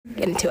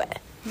get into it.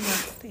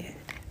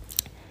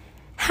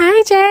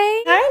 Hi,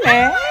 Jay. Hi,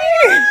 man.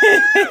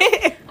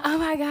 Oh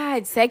my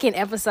God, second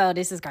episode.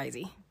 This is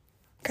crazy.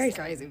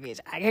 Crazy, bitch.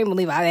 I can't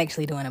believe I'm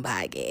actually doing a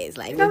podcast,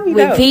 like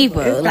with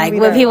people, like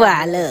with people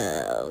I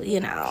love, you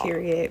know.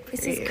 Period.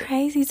 This is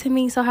crazy to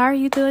me. So how are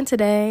you doing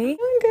today?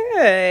 I'm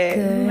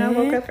good. I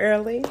woke up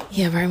early.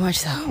 Yeah, very much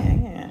so.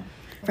 Yeah.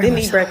 Didn't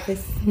eat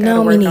breakfast.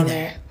 No, me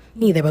neither.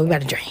 Neither, but we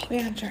got to drink. We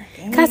got to drink.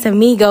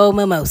 Casamigo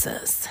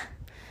mimosas.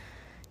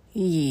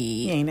 Yeah.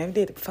 You ain't never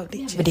did it before,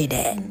 did you? We did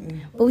that.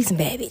 But we some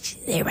bad bitches.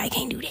 Everybody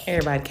can't do that.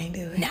 Everybody can't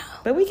do it. No.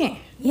 But we can.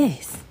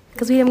 Yes.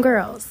 Because we them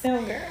girls.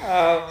 Them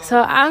girls.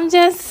 So I'm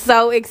just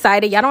so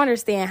excited. Y'all don't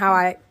understand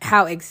how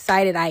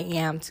excited I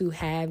am to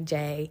have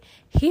Jay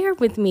here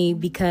with me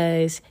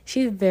because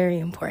she's very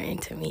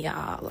important to me,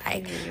 y'all.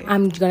 Like,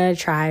 I'm going to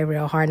try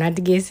real hard not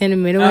to get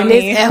sentimental in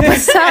this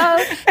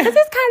episode because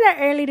it's kind of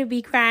early to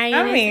be crying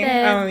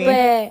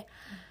but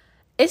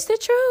it's the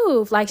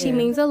truth. Like, she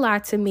means a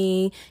lot to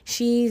me.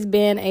 She's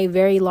been a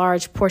very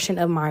large portion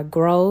of my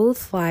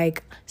growth,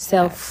 like,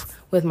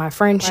 with my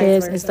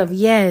friendships and stuff.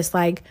 Yes,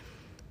 like,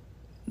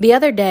 the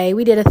other day,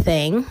 we did a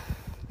thing.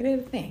 You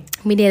want to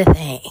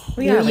talk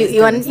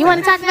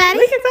about it?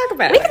 We can talk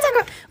about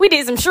it. We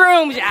did some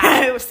shrooms,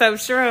 y'all. It was some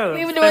shrooms.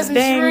 We were doing some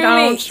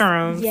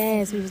shrooms.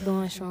 Yes, we was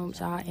doing shrooms,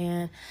 y'all.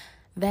 And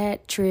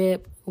that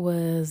trip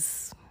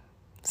was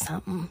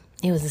something.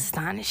 It was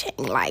astonishing.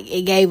 Like,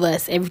 it gave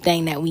us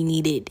everything that we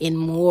needed and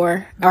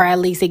more. Or at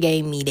least it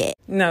gave me that.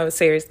 No,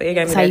 seriously. It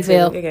gave me that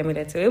too. It gave me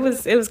that too.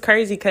 It was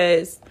crazy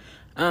because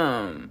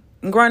growing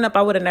up,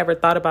 I would have never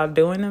thought about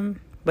doing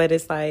them. But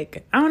it's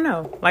like, I don't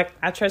know. Like,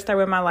 I trust her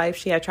with my life.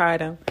 She had tried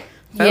them.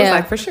 So I was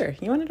like, for sure.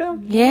 You want to do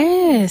them?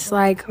 Yes.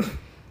 Like,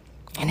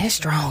 and that's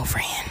strong,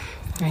 friend.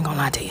 I ain't going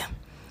to lie to you.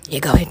 Yeah,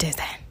 go ahead, test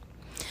that.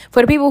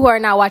 For the people who are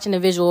not watching the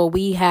visual,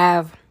 we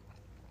have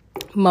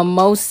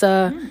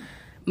Casamigo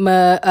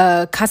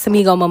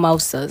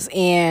mimosas.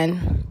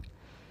 And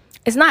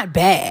it's not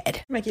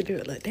bad. Make you do a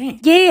little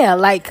dance. Yeah,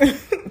 like,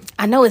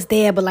 I know it's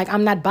there, but, like,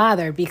 I'm not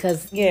bothered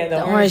because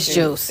the orange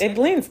juice. It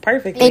blends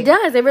perfectly. It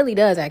does. It really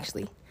does,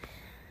 actually.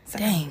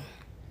 Dang.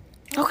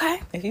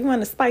 Okay. If you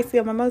want to spice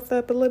your mimosa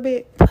up a little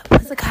bit,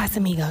 put a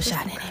Casamigo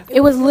shot in it. It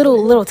was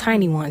little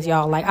tiny ones,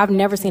 y'all. Like, I've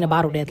never seen a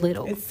bottle that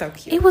little. It's so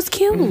cute. It was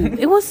cute.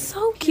 It was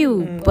so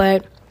cute.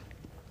 But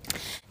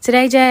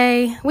today,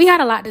 Jay, we got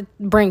a lot to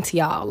bring to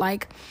y'all.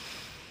 Like,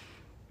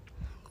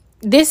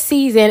 this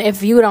season,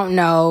 if you don't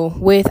know,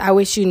 with I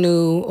Wish You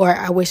Knew, or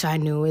I Wish I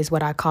Knew is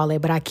what I call it,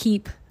 but I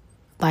keep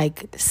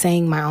like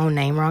saying my own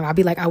name wrong. I'll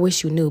be like, I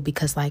wish you knew,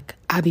 because like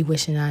I be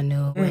wishing I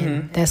knew,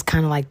 and that's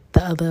kind of like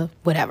the other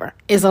whatever.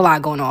 It's a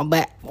lot going on,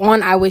 but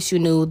on I Wish You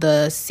Knew,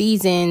 the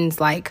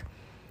season's like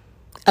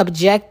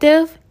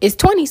objective is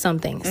 20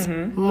 somethings.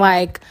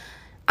 Like,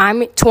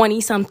 I'm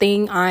 20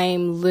 something.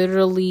 I'm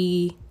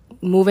literally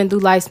moving through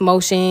life's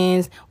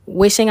motions,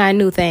 wishing I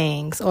knew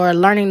things or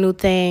learning new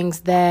things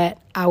that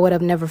I would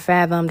have never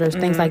fathomed or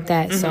things like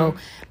that. So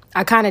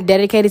I kind of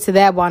dedicated to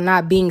that while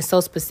not being so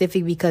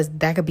specific, because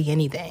that could be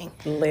anything.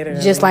 Literally.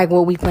 Just like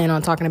what we plan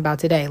on talking about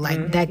today.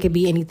 Like, that could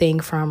be anything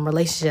from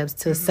relationships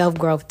to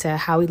self-growth to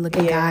how we look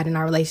at God and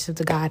our relationship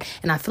to God.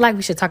 And I feel like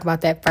we should talk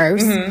about that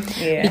first,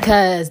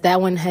 because that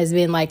one has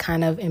been like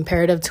kind of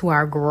imperative to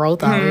our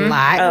growth a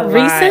lot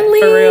recently.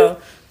 For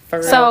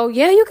real. So,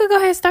 yeah, you could go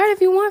ahead and start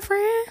if you want,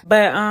 friend.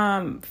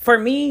 But for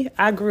me,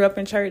 I grew up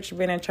in church,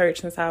 been in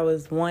church since I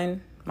was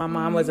 1. My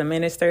mom was a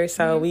minister,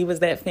 so we was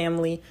that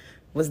family.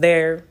 Was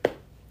there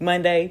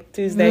Monday,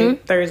 Tuesday,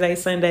 Thursday,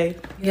 Sunday,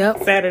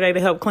 Saturday to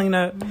help clean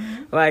up.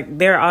 Like,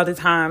 there all the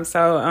time.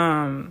 So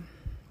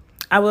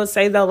I will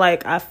say, though,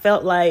 like, I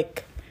felt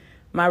like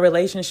my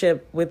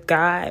relationship with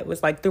God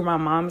was like through my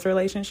mom's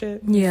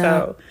relationship.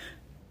 So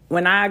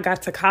when I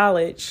got to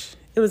college,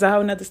 it was a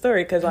whole nother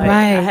story, because like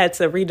I had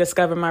to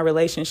rediscover my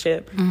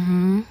relationship,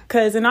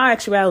 because in all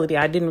actuality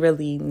I didn't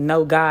really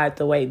know God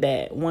the way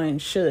that one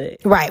should,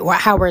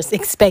 how we're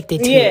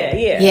expected to.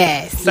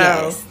 Yes.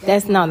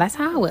 That's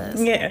how it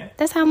was.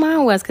 That's how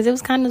mine was, because it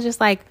was kind of just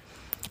like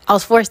I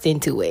was forced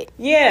into it,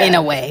 in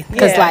a way,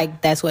 because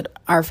like that's what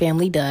our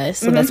family does.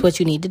 So that's what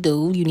you need to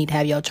do. You need to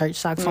have your church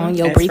socks on,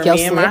 your brief, your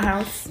slip. In my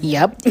house.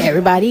 Yep,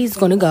 everybody's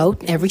gonna go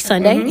every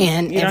Sunday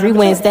and every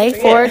Wednesday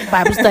for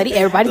Bible study.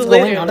 Everybody's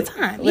going all the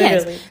time.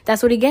 Yes,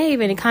 that's what he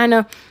gave, and it kind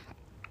of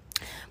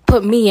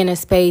put me in a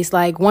space,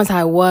 like, once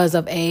I was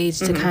of age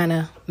to kind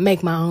of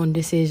make my own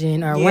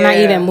decision, or when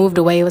I even moved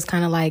away, it was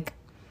kind of like,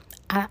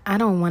 I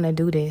don't want to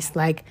do this.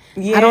 Like,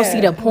 I don't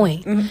see the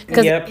point.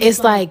 Because it's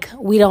like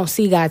we don't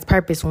see God's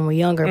purpose when we're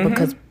younger,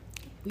 because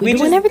we're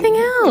doing everything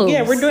else.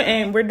 Yeah,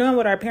 we're doing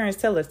what our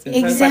parents tell us to.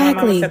 Exactly. So like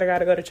my mama said, I got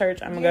to go to church.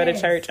 I'm going to go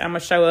to church. I'm going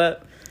to show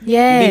up. Be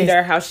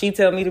there how she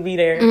tell me to be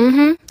there.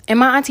 And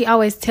my auntie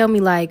always tell me,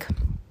 like,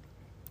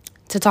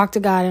 to talk to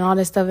God and all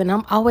this stuff. And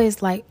I'm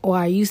always like, or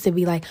I used to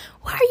be like,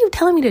 why are you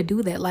telling me to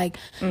do that? Like,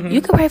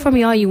 you can pray for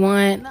me all you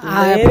want.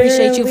 I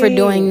appreciate you for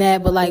doing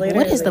that. But, like,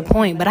 what is the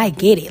point? But I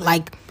get it.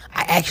 Like,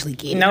 I actually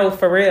get it. No,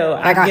 for real.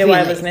 Like, I I get feel why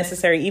it. it was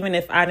necessary, even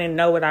if I didn't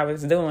know what I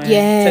was doing,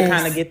 Yes. to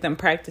kind of get them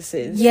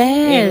practices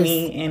Yes. in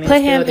me and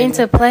put him instilled in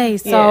into me.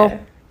 place. So Yeah.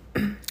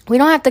 we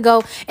don't have to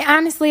go. And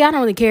honestly, I don't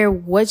really care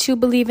what you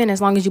believe in,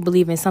 as long as you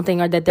believe in something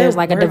or that there's It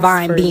like a works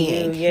divine for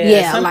being. you.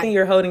 Yeah, something like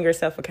you're holding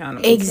yourself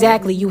accountable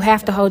exactly. You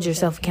have to hold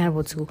yourself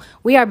accountable to.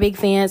 We are big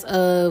fans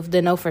of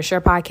the Know For Sure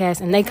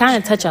podcast, and they kind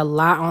of touch a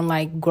lot on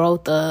like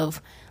growth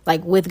of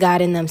like with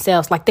God in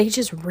themselves. Like they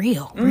just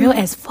real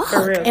as fuck.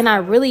 real. And I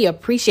really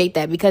appreciate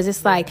that, because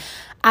it's like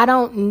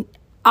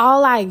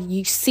all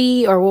you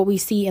see or what we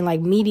see in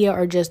like media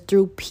or just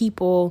through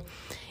people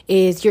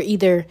is you're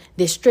either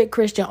this strict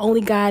Christian, only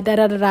God, or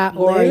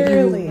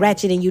Literally. you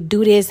ratchet and you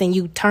do this and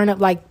you turn up.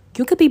 Like,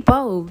 you could be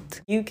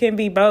both. You can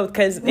be both,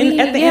 because at the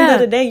end of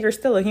the day, you're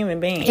still a human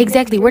being.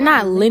 Exactly. We're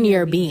not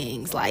linear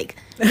beings. Like,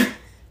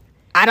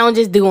 I don't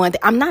just do one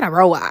thing. I'm not a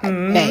robot,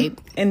 babe.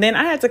 And then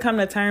I had to come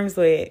to terms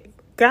with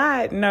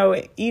God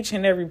know each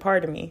and every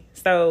part of me,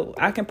 so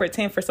I can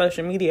pretend for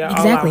social media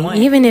Exactly. all I want.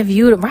 Even if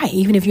you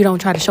don't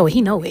try to show it,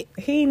 he know it.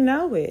 He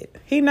know it.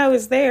 He know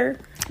it's there.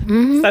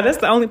 So that's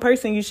the only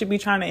person you should be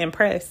trying to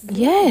impress.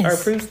 Yes.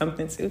 Or prove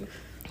something to.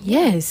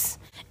 Yes.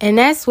 And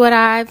that's what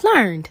I've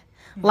learned.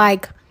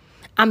 Like,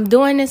 I'm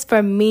doing this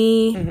for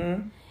me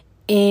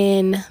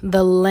in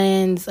the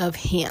lens of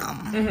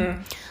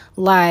him.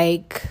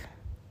 Like,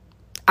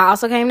 I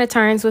also came to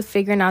terms with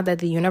figuring out that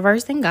the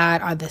universe and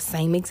God are the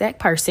same exact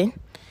person.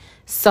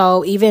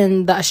 So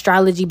even the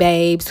astrology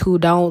babes who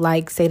don't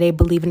like say they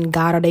believe in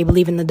God or they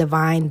believe in the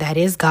divine, that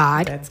is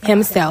God, That's God.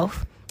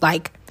 himself.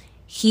 Like,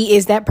 he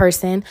is that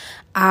person.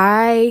 Go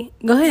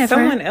ahead.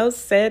 Someone friend. else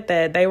said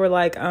that they were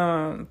like,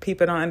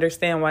 people don't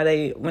understand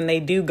why when they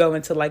do go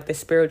into like the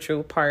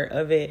spiritual part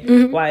of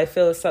it, why it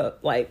feels so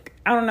like,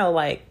 I don't know,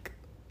 like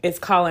it's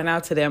calling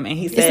out to them. And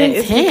he said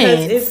it's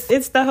because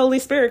it's the Holy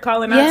Spirit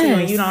calling out to you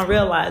and you don't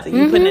realize it.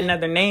 You putting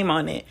another name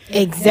on it.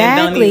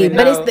 Exactly.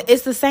 But But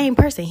it's the same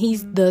person.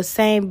 He's the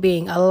same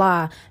being,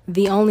 Allah,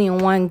 the only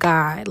and one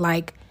God.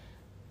 Like,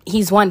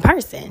 he's one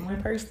person.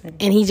 One person.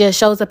 And he just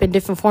shows up in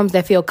different forms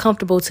that feel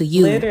comfortable to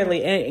you.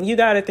 Literally. And you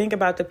got to think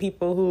about the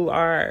people who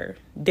are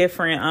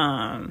different,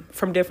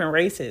 from different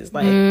races.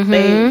 Like,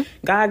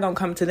 God gonna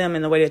come to them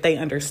in the way that they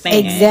understand.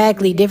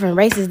 Exactly. Different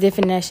races,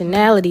 different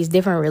nationalities,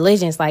 different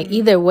religions. Like,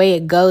 either way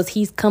it goes,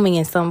 he's coming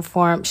in some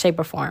form, shape,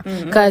 or form.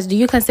 Because do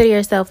you consider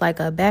yourself like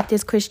a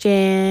Baptist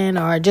Christian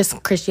or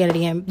just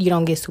Christianity and you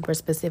don't get super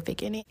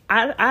specific in it?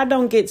 I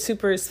don't get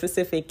super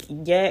specific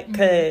yet,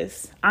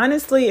 because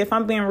honestly, if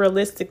I'm being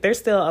realistic, there's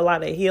still a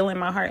lot of healing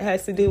my heart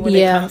has to do when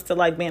it comes to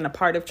like being a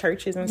part of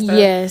churches and stuff.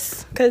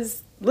 Yes.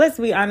 Because let's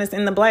be honest,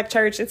 in the black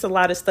church, it's a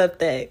lot of stuff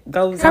that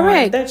goes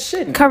on that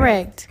shouldn't.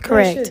 Correct.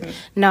 That shouldn't.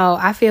 No,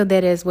 I feel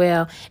that as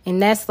well.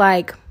 And that's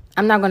like,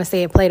 I'm not going to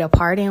say it played a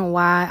part in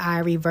why I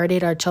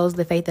reverted or chose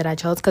the faith that I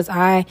chose, because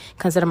I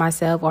consider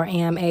myself or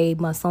am a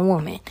Muslim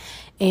woman.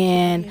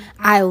 And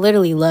I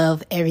literally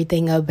love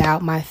everything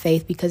about my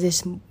faith because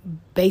it's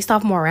based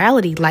off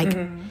morality. Like,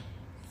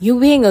 you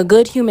being a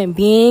good human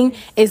being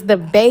is the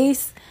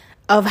base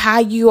of how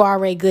you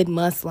are a good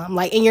Muslim.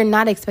 Like, and you're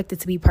not expected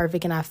to be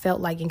perfect. And I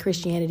felt like in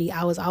Christianity,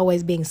 I was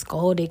always being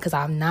scolded because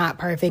I'm not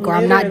perfect or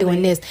I'm not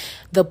doing this.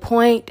 The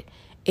point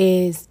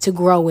is to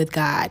grow with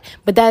God.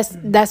 But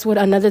that's what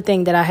another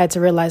thing that I had to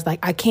realize, like,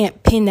 I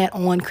can't pin that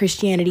on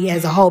Christianity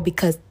as a whole,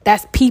 because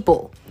that's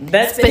people.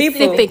 That's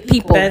specific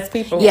people. That's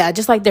people. Yeah,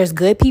 just like there's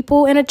good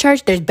people in a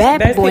church, there's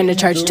bad people in the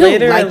church too.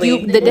 Like,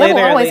 the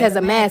devil always has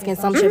a mask in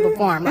some shape or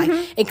form. Like,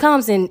 it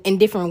comes in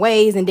different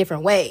ways, in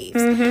different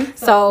waves.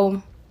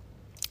 So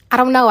I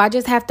don't know. I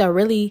just have to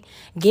really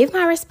give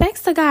my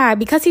respects to God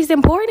because he's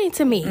important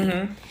to me.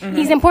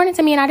 He's important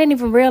to me, and I didn't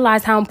even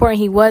realize how important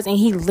he was. And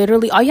he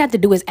literally, all you have to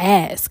do is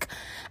ask.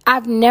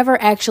 I've never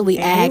actually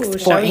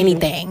asked for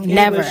anything.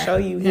 Never. Would show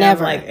you him.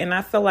 Never. Like, and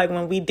I feel like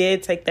when we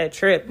did take that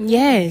trip,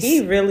 yes,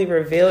 he really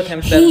revealed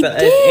himself to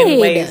us in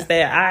ways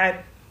that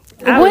I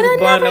was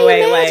blown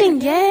away. Imagine.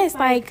 Like, yes,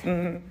 like.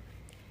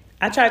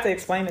 I tried to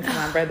explain it to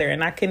my brother,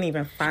 and I couldn't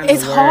even find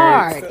it's the words.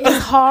 hard.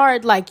 It's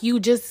hard. Like, you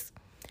just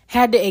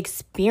had to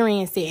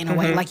experience it in a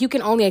way. Like, you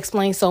can only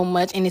explain so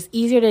much, and it's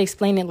easier to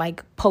explain it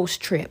like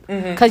post-trip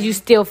because you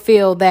still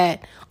feel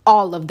that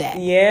all of that.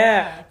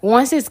 Yeah.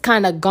 Once it's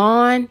kind of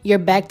gone, you're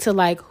back to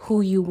like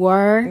who you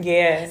were.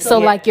 Yeah. So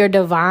like your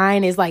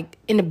divine is like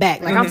in the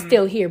back. Like, I'm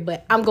still here,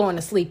 but I'm going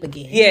to sleep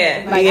again.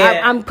 Yeah. Like,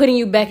 I'm putting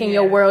you back in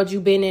your world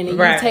you've been in, and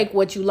you take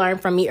what you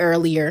learned from me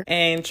earlier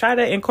and try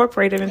to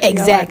incorporate it into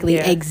exactly.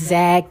 your life.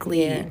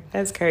 Exactly. Yeah.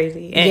 That's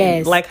crazy.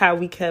 And like how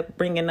we kept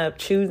bringing up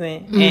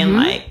choosing, and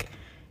like,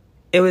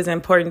 it was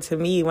important to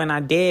me when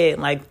I did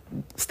like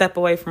step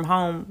away from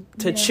home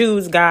to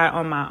choose God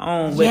on my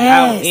own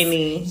without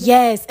any.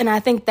 Yes. And I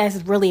think that's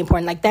really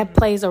important. Like, that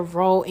plays a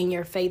role in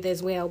your faith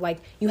as well. Like,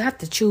 you have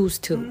to choose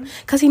to,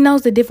 because he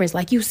knows the difference.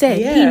 Like you said,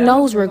 he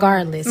knows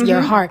regardless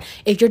your heart.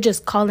 If you're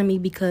just calling me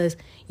because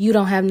you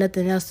don't have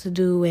nothing else to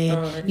do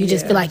and you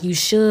just feel like you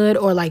should,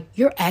 or like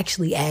you're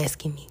actually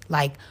asking me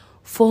like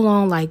full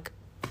on, like,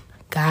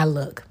 God,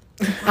 look,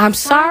 I'm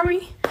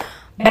sorry,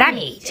 but I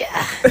need you.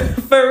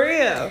 For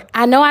real.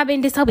 I know I've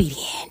been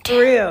disobedient.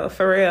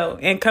 For real.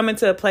 And coming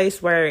to a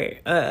place where,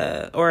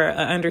 or an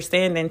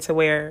understanding to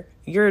where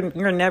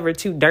you're never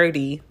too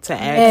dirty to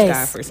ask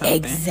God for something.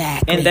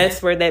 Exactly. And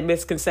that's where that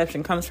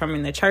misconception comes from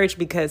in the church,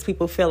 because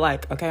people feel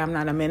like, okay, I'm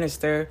not a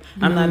minister.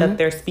 I'm not up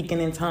there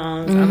speaking in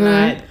tongues. I'm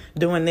not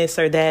doing this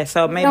or that.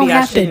 So maybe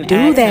I shouldn't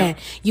do that. him.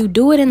 You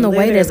do it in the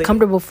way that's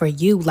comfortable for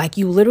you. Like,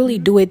 you literally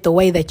do it the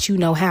way that you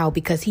know how,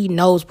 because he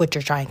knows what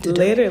you're trying to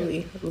do.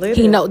 Literally.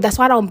 He knows. That's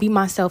why I don't beat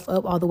myself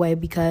up all the way,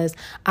 because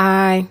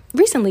I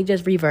recently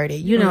just reverted.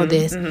 You know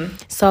this.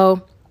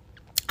 So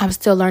I'm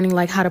still learning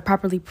like how to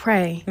properly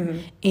pray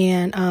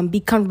and be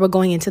comfortable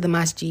going into the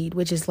masjid,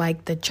 which is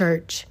like the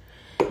church.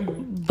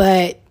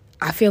 But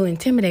I feel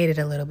intimidated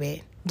a little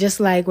bit.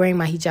 Just like wearing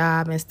my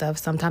hijab and stuff.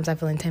 Sometimes I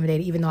feel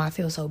intimidated, even though I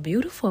feel so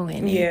beautiful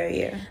in it.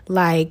 Yeah.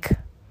 Like,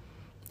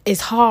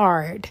 it's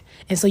hard.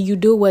 And so you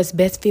do what's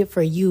best fit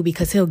for you,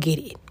 because he'll get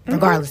it.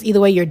 Regardless. Either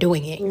way you're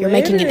doing it. You're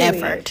making an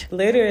effort.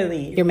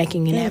 Literally. You're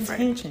making an effort.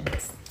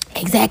 Intentions.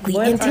 Exactly.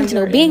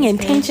 Intentional. Being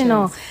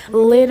intentional.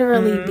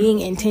 Literally being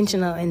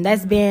intentional. And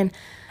that's been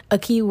a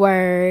key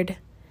word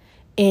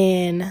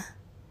in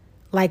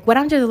like what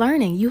I'm just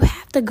learning. You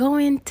have to go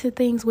into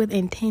things with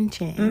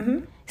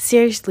intention.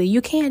 Seriously.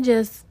 You can't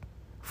just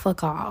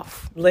fuck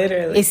off.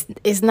 Literally.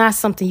 It's not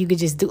something you could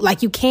just do.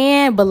 Like, you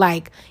can, but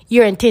like,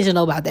 you're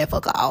intentional about that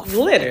fuck off.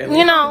 Literally.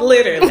 You know?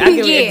 Literally. I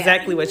get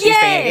exactly what you're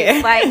saying.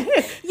 Yeah.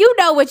 Like, you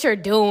know what you're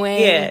doing.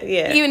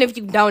 Yeah. Even if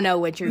you don't know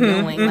what you're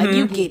doing. Like,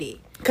 you get it.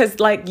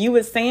 Because like you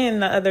was saying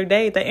the other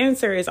day, the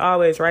answer is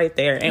always right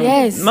there.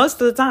 And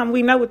most of the time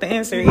we know what the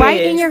answer is. Right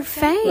in your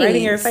face. Right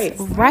in your face.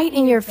 Right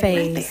in your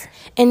face.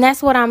 And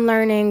that's what I'm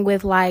learning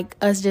with like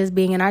us just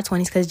being in our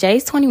 20s. Because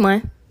Jay's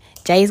 21.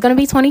 Jay's going to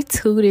be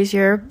 22 this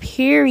year,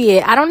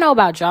 period. I don't know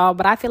about y'all,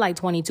 but I feel like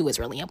 22 is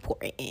really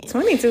important.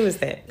 22 is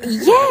that.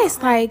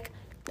 Yes. Like,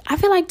 I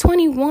feel like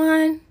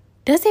 21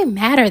 doesn't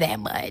matter that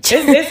much.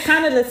 It's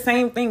kind of the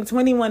same thing.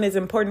 21 is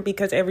important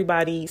because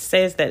everybody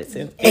says that it's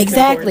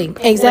exactly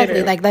important.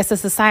 Literally. Like, that's a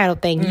societal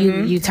thing.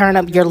 You turn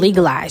up, you're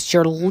legalized,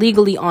 you're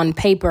legally on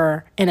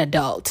paper an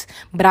adult.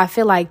 But I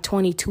feel like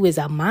 22 is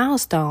a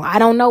milestone. I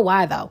don't know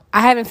why though.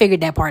 I haven't figured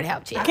that part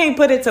out yet. I can't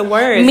put it to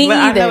words. Me but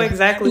either. I know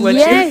exactly what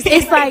yes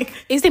it's like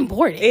it's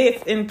important.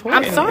 It's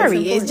important. I'm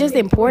sorry, it's just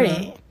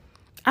important.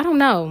 I don't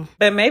know.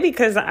 But maybe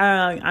because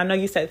I know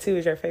you said 2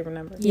 is your favorite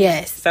number.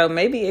 Yes. So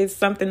maybe it's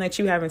something that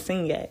you haven't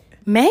seen yet.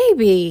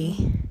 Maybe.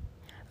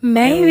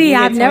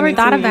 I've never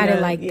thought about it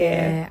like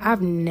that.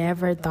 I've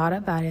never thought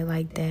about it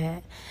like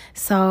that.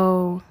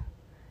 So,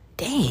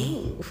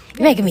 dang.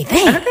 You're making me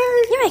think.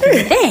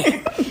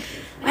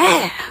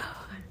 Wow.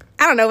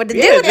 I don't know what to do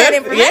with that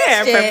information.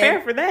 Yeah,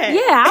 prepare for that.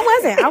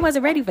 Yeah, I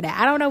wasn't ready for that.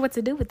 I don't know what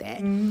to do with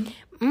that.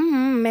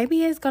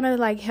 Maybe it's gonna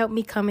like help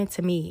me come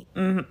into me.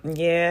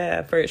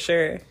 Yeah, for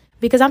sure.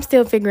 Because I'm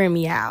still figuring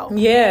me out.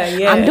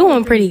 Yeah. I'm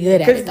doing pretty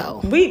good at it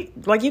though.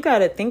 You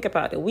gotta think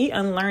about it. We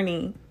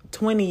unlearning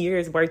 20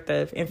 years worth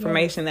of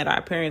information that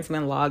our parents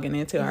been logging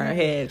into our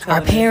heads. Our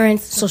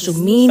parents, social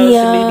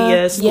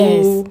media,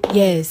 school.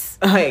 Yes.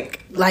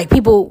 Like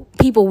people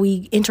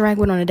we interact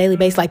with on a daily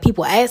basis, like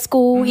people at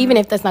school, even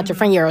if that's not your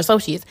friend, your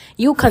associates,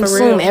 you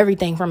consume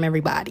everything from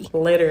everybody.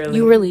 Literally.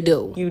 You really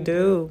do. You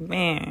do,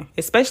 man.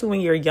 Especially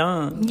when you're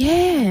young.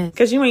 Yeah.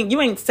 Because you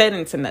ain't set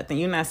into nothing.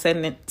 You're not set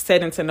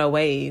into no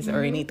ways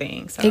or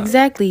anything. So.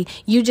 Exactly.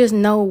 You just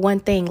know one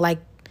thing. Like,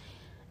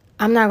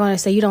 I'm not going to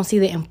say you don't see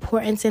the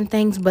importance in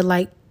things, but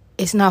like,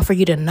 it's not for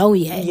you to know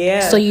yet.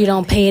 Yeah. So you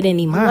don't pay it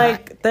any mind.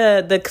 Like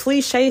the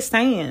cliche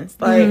sayings,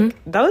 like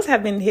those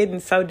have been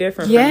hidden so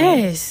different from me.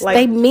 Yes. Like,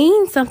 they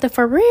mean something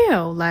for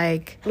real.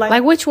 Like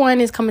which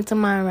one is coming to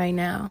mind right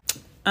now?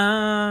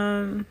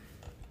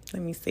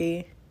 Let me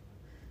see.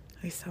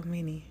 There's so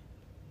many.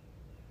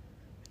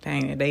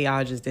 Dang it, they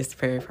all just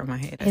disappeared from my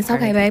head. It's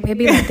okay, babe. It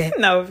be like that.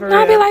 No, for real.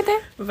 It be like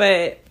that.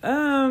 But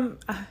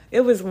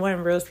it was one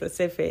real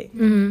specific.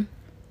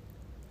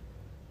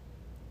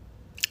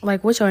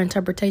 Like, what's your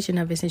interpretation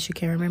of it since you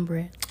can't remember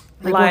it?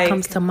 Like what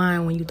comes to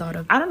mind when you thought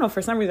of it? I don't know.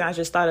 For some reason, I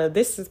just thought of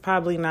this is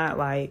probably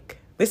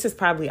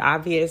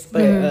obvious,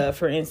 but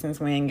for instance,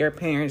 when your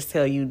parents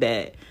tell you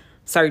that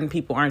certain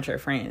people aren't your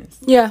friends.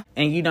 Yeah.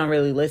 And you don't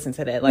really listen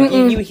to that. Like,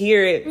 you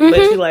hear it, but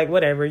you like,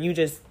 whatever. You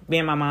just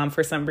being my mom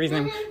for some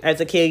reason. As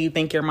a kid, you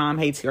think your mom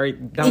hates you or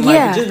don't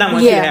like you. Just don't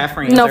want you to have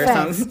friends or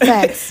something.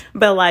 Facts.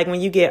 But, like,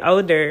 when you get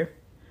older,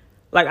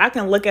 like, I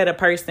can look at a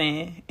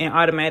person and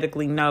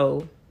automatically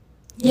know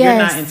you're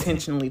not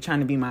intentionally trying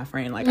to be my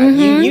friend. Like,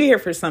 you here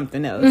for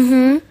something else.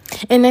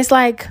 And it's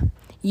like,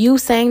 you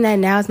saying that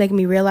now is making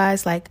me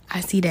realize, like,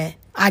 I see that.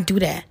 I do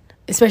that.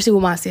 Especially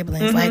with my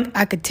siblings. Like,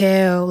 I could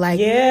tell, like,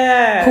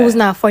 who's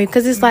not for you.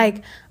 Because it's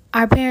like,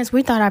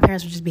 we thought our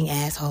parents were just being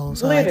assholes.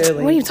 So like,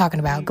 what are you talking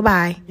about?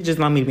 Goodbye. You just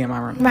want me to be in my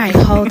room. Right,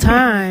 the whole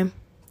time.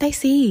 They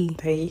see. Like,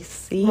 they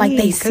see.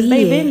 Because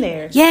they've been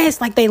there.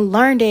 Yes, like, they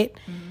learned it.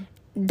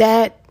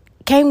 That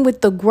came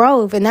with the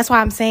growth. And that's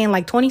why I'm saying,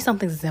 like,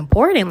 20-somethings is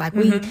important. Like,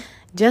 we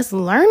just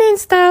learning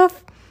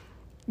stuff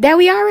that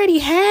we already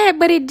had,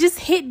 but it just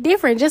hit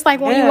different. Just like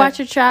when you watch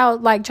your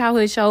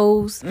childhood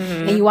shows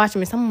and you watch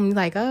them and someone's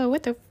like, oh,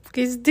 what the fuck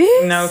is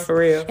this? No, for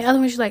real. And other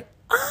ones, you're like,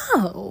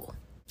 oh.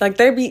 Like,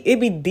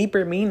 it'd be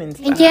deeper meanings.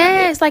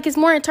 Yes, like it's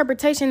more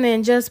interpretation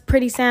than just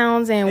pretty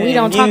sounds and we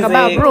don't talk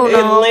about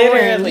Bruno.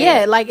 Literally.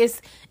 Yeah, like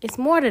it's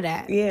more to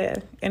that. Yeah,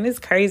 and it's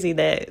crazy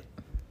that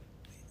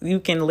you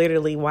can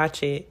literally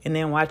watch it and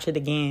then watch it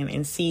again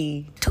and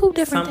see two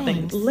different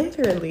things.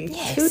 Literally,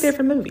 yes. 2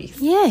 different movies.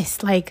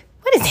 Yes, like,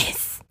 what is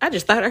this? I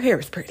just thought her hair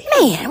was pretty.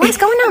 Man, what's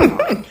going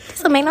on?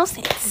 This will make no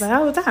sense. The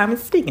whole time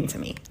it's speaking to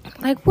me.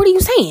 Like, what are you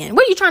saying?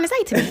 What are you trying to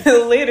say to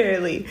me?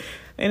 Literally.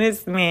 And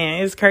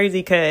it's crazy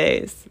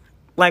because,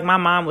 like, my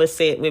mom would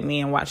sit with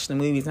me and watch the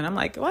movies, and I'm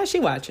like, why is she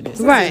watching this?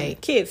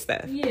 Right. Kid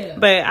stuff. Yeah.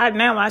 But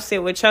I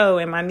sit with Cho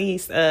and my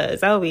niece,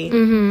 Zoe,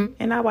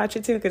 and I watch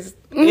it too because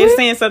it's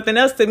saying something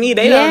else to me.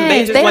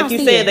 They just like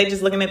you said, they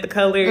just looking at the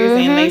colors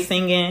and they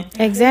singing.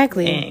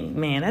 Exactly. And,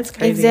 man, that's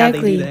crazy how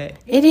they do that.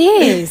 It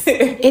is.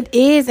 It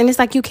is. And it's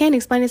like you can't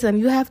explain it to them.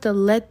 You have to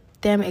let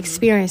them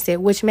experience it,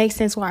 which makes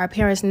sense why our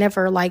parents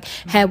never like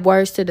had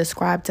words to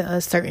describe to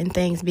us certain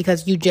things,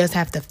 because you just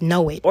have to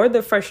know it. Or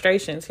the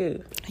frustration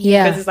too.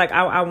 Yeah, because it's like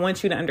I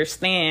want you to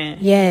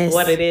understand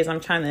what it is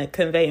I'm trying to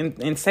convey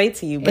and say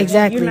to you, but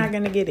exactly. You're not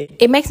gonna get it.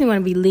 It makes me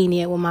want to be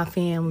lenient with my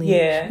family.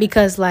 Yeah,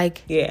 because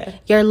like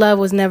your love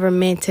was never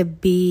meant to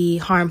be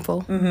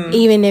harmful,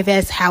 even if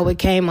that's how it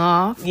came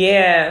off.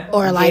 Yeah,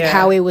 or like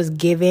how it was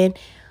given.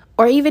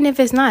 Or even if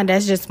it's not,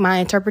 that's just my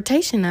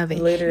interpretation of it.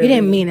 Literally. You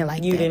didn't mean it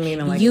like that. You didn't mean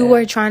it like you that.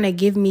 were trying to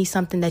give me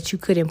something that you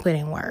couldn't put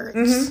in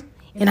words.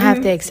 And I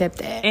have to accept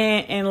that.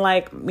 And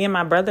like, me and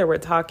my brother were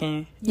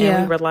talking.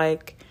 And we were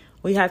like,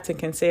 we have to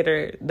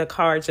consider the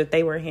cards that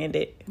they were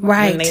handed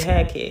when they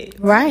had kids.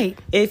 Right.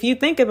 If you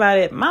think about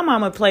it, my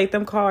mama played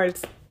them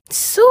cards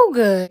so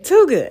good.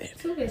 Too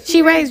good.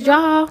 She raised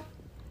y'all.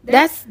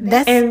 That's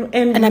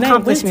an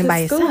accomplishment by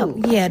itself.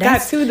 Yeah,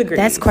 got 2 degrees.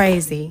 That's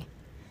crazy.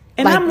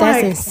 And like, I'm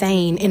that's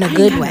insane in a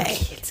good way.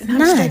 Kids, and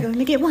I'm struggling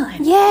to get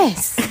one.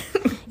 Yes.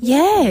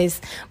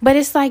 Yes. But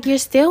it's like you're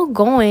still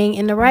going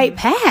in the right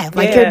path.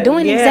 Like you're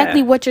doing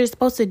exactly what you're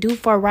supposed to do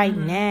for right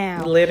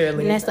now.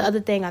 Literally. And that's the other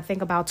thing I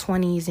think about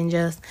 20s and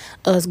just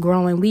us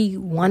growing. We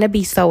want to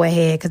be so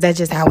ahead because that's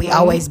just how we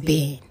always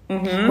been.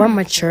 We're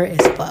mature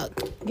as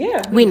fuck.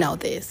 Yeah. We know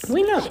this.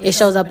 We know this. It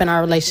shows up in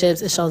our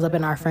relationships. It shows up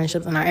in our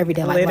friendships and our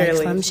everyday life. Like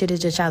some shit is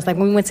just childish. Like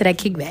when we went to that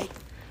kickback.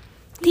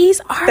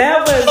 These are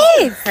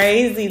kids.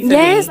 Crazy to me.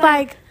 Yes,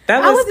 like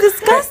I was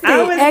disgusted.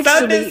 I was actually.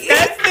 so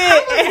disgusted.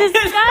 I was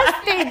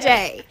disgusted,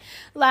 Jay.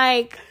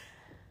 Like,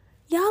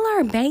 y'all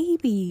are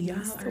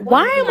babies.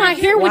 Why am I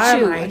here with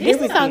you?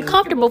 This is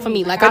uncomfortable for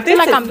me. Like, I feel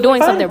like I'm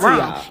doing something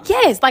wrong.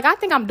 Yes, like I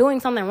think I'm doing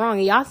something wrong,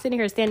 and y'all sitting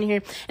here, standing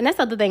here, and that's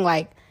the other thing.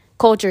 Like,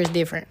 culture is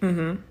different.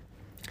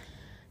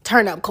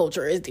 Turn up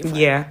culture is different.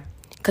 Yeah.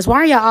 Cause why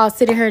are y'all all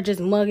sitting here just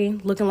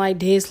mugging, looking like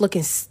this,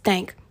 looking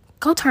stank?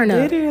 Go turn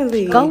up.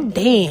 Literally. Go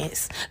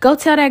dance. Go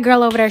tell that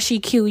girl over there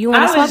she cute. You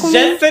want to smoke with me?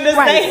 I was just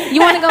finna say.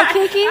 You want to go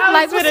kick it?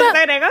 I was finna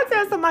say that. Go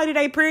tell somebody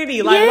they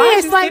pretty. Like, why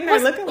is you sitting there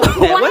looking like that?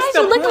 Why is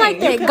you looking like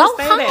that? Go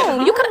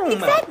home.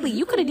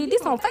 You could have did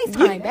this on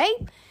FaceTime,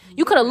 babe.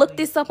 You could have looked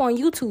this up on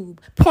YouTube.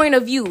 Point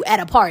of view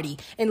at a party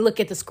and look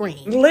at the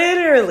screen.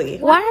 Literally.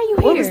 Why are you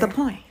here? What was the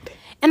point?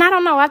 And I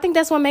don't know. I think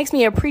that's what makes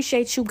me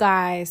appreciate you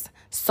guys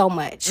so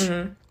much.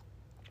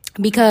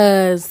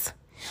 Because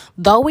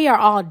though we are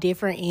all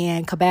different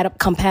in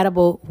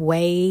compatible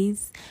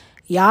ways,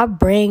 y'all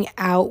bring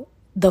out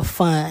the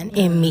fun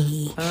in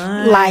me.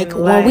 Like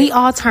when we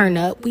all turn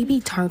up, we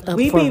be turned up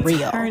for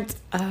real.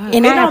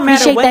 And I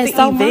appreciate that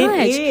so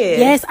much.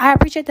 Yes, I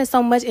appreciate that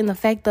so much in the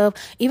fact of,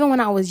 even when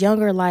I was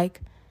younger, like,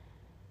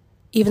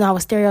 even though I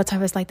was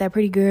stereotyped as like that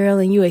pretty girl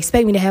and you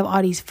expect me to have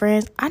all these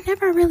friends, I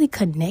never really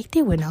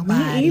connected with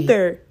nobody.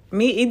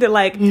 Me either.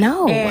 Like,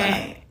 no.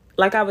 And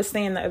like I was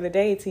saying the other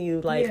day to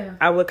you, like,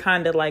 I would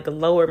kind of like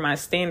lower my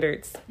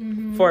standards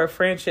for a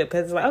friendship,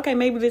 because it's like, okay,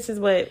 maybe this is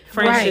what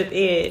friendship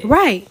is.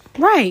 Right.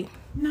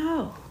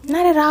 No.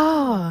 Not at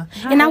all.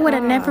 And I would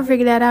have never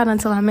figured that out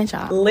until I met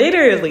y'all.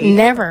 Literally.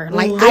 Never.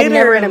 Like, I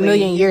never in a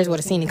million years would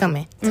have seen it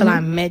coming until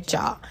I met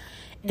y'all.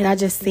 And I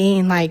just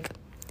seen, like,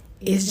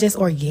 it's just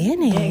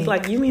organic. Yeah,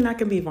 like, you mean I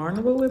can be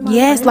vulnerable with my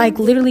friends? Like,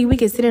 literally, we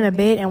could sit in a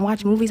bed and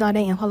watch movies all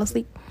day and fall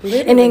asleep.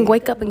 Literally. And then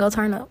wake up and go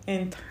turn up.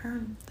 And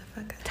turn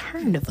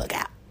the fuck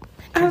out.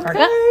 Turn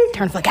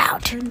the fuck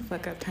out. Turn the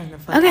fuck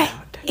out. Okay.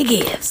 It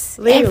gives.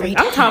 Literally.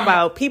 I'm talking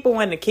about people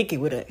wanting to kick it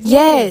with us.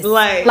 Yes.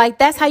 Like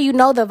that's how you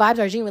know the vibes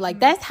are genuine. Like,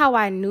 that's how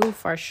I knew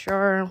for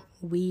sure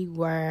we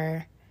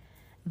were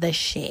the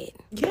shit.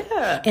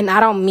 Yeah. And I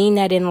don't mean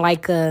that in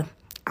like a,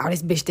 oh,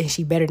 this bitch thinks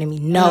she better than me.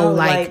 No,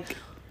 like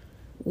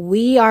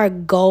we are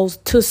goals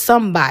to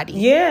somebody.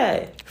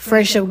 Yeah.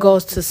 Friendship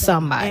goes to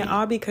somebody. And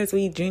all because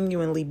we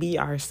genuinely be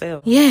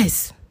ourselves.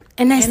 Yes.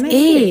 And that's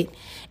it.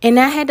 And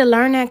I had to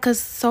learn that because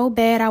so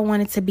bad I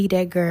wanted to be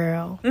that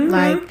girl.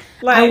 Like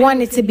I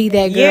wanted to be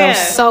that girl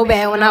so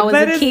bad when I was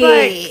a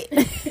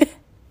kid.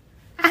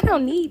 I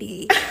don't need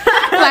it.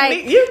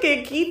 Like, you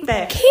can keep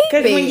that.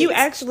 Because when you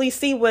actually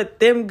see what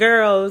them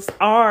girls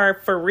are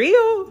for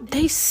real,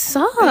 they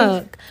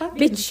suck.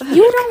 Bitch,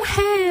 you don't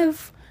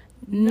have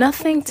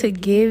nothing to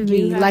give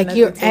me. Like,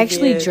 you're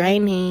actually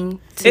draining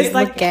to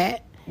look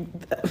at.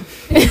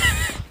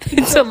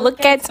 To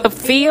look at, to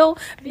feel.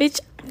 Bitch,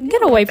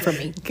 get away from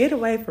me. Get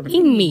away from me.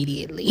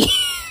 Immediately.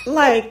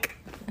 Like,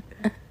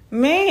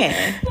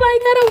 man. Like,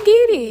 I don't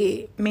get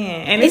it.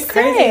 Man. And it's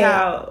crazy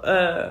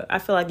how I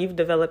feel like you've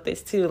developed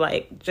this too.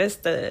 Like,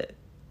 just a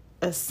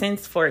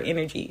sense for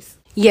energies.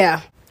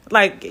 Yeah.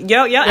 Like,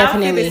 your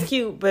outfit is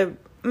cute, but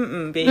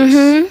bitch.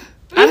 Mm-hmm.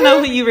 I know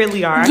who you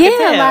really are.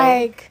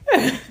 Yeah, like,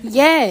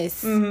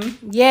 yes.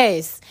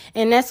 Yes.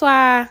 And that's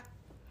why,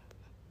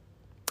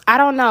 I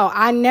don't know.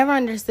 I never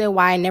understood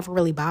why it never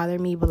really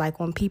bothered me. But, like,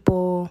 when the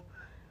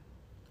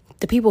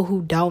people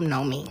who don't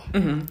know me,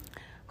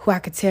 who I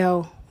could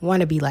tell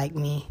want to be like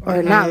me,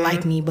 or not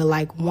like me, but,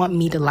 like, want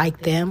me to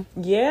like them.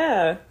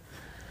 Yeah.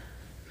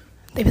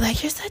 They be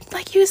like,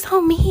 you're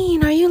so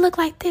mean, or you look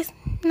like this.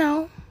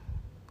 No.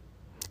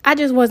 I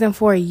just wasn't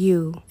for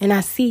you, and I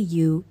see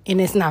you,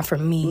 and it's not for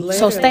me. Literally.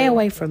 So stay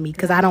away from me,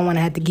 because I don't want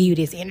to have to give you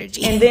this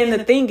energy. And then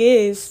the thing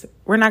is,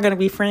 we're not going to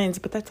be friends,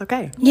 but that's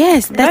okay.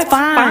 Yes, that's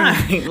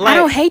fine. Like, I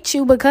don't hate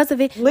you because of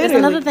it. Literally. There's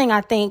another thing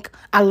I think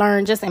I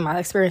learned just in my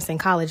experience in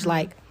college.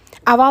 Like,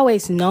 I've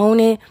always known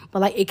it, but,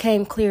 like, it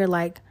came clear,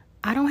 like,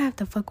 I don't have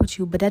to fuck with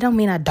you, but that don't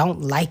mean I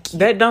don't like you.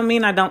 That don't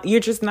mean I don't.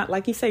 You're just not,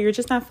 like you say, you're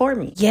just not for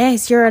me.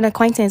 Yes, you're an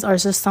acquaintance, or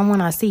it's just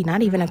someone I see.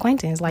 Not even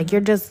acquaintance. Like, you're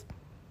just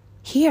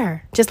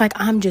here, just like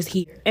I'm just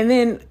here. And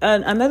then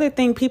another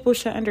thing people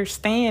should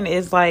understand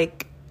is,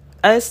 like,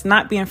 us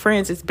not being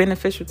friends is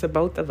beneficial to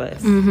both of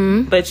us.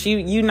 But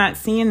you not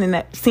seeing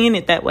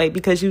it that way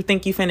because you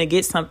think you finna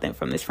get something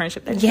from this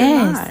friendship that you're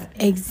not.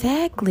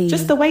 Exactly.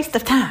 Just a waste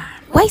of time.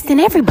 Wasting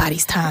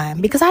everybody's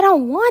time, because I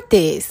don't want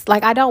this.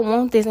 Like, I don't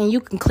want this, and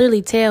you can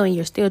clearly tell, and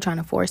you're still trying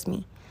to force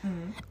me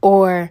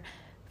or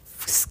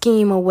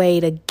scheme a way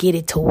to get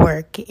it to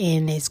work,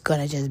 and it's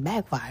gonna just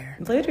backfire.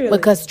 Literally.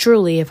 Because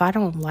truly, if I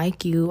don't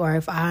like you, or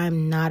if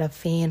I'm not a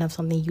fan of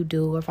something you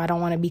do, or if I don't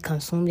want to be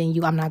consumed in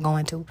you, I'm not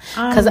going to.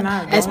 Because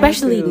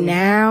especially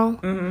now,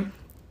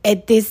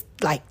 at this,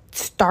 like,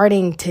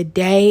 starting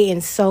today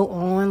and so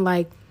on,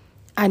 like,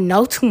 I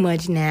know too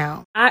much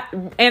now. I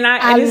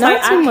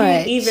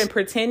can't even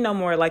pretend no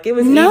more. Like, it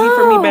was easy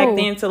for me back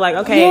then to, like,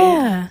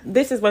 okay,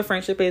 this is what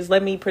friendship is.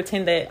 Let me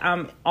pretend that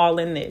I'm all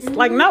in this.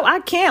 Like, no, I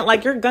can't.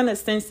 Like, you're gonna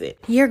sense it.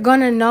 You're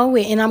gonna know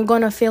it, and I'm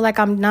gonna feel like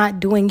I'm not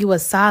doing you a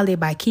solid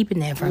by keeping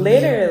that from you.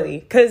 Literally.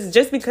 Because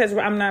just because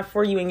I'm not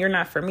for you and you're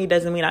not for me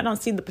doesn't mean I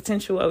don't see the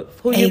potential of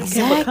who you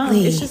can become.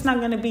 It's just not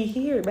gonna be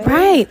here, baby.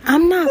 Right.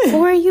 I'm not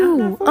for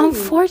you.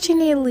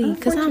 Unfortunately.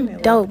 Because I'm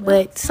dope,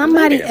 but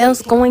somebody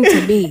else going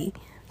to be.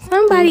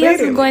 Somebody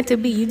else is going to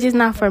be. You just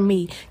not for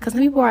me. Because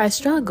some people are a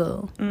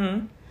struggle.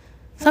 Some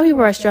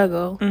people are a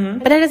struggle.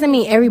 But that doesn't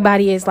mean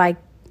everybody is, like,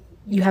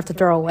 you have to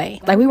throw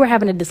away. Like, we were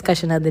having a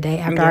discussion the other day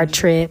after our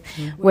trip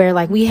where,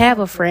 like, we have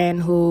a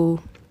friend who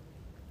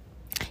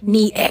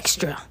need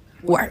extra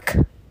work.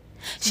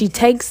 She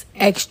takes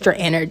extra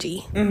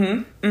energy.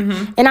 And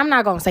I'm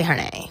not going to say her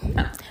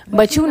name.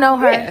 But you know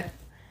her. Yeah.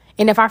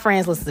 And if our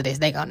friends listen to this,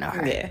 they going to know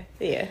her.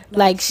 Yeah.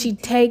 Like, she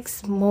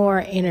takes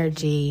more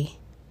energy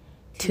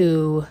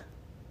to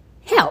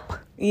help.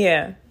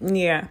 Yeah.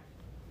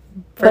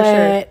 For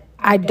sure.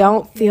 I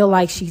don't feel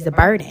like she's a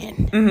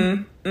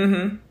burden.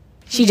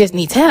 She just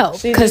needs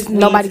help because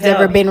nobody's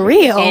ever been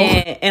real.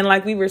 And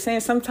like we were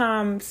saying,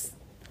 sometimes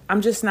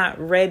I'm just not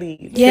ready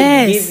to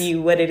give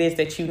you what it is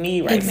that you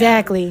need right now.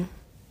 Exactly.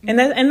 And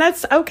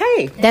that's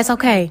okay. That's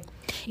okay.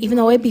 Even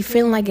though it be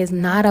feeling like it's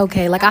not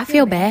okay. Like, I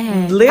feel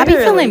bad. I be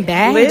feeling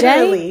bad,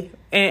 literally.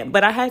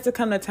 But I had to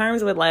come to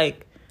terms with,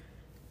 like,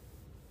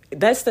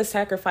 that's the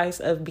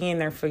sacrifice of being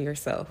there for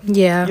yourself.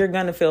 Yeah. You're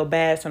going to feel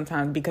bad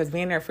sometimes because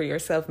being there for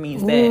yourself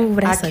means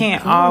that I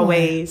can't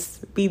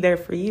always be there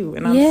for you.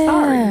 And I'm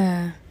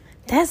sorry.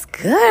 That's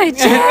good,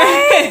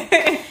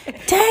 Jay.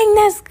 Dang,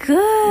 that's good.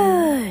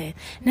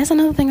 And that's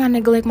another thing I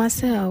neglect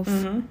myself.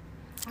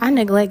 I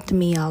neglect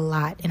me a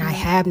lot, and I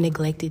have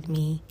neglected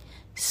me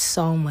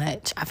so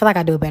much. I feel like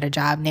I do a better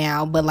job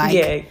now, but,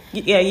 like,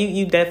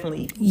 you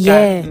definitely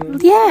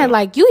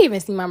like, you even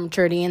see my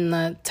maturity in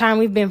the time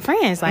we've been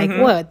friends. Like,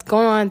 what,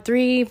 going on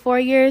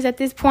 3-4 years at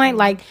this point?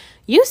 Like,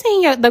 you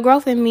seen the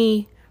growth in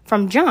me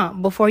from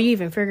jump before you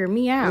even figured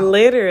me out.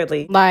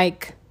 Literally.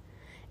 Like,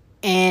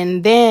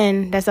 and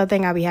then that's the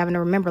thing I be having to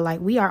remember. Like,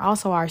 we are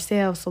also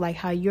ourselves. So, like,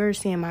 how you're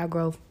seeing my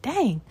growth,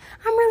 dang,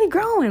 I'm really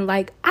growing.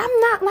 Like, I'm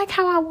not like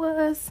how I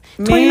was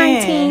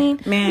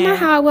 2019. I'm not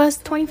how I was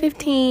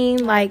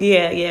 2015. Like,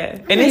 yeah.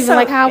 And it's even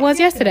like how I was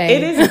yesterday.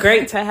 It is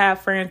great to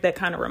have friends that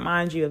kind of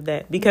remind you of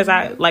that, because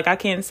I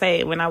can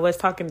say, when I was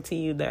talking to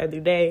you the other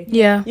day,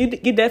 you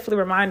definitely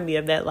reminded me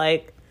of that.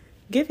 Like,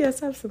 give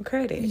yourself some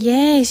credit.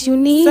 Yes, you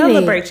need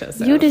Celebrate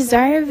yourself. You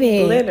deserve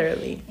it.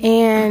 Literally.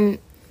 And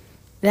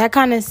that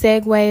kind of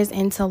segues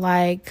into,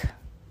 like,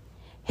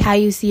 how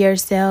you see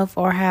yourself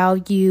or how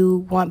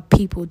you want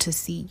people to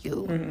see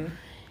you.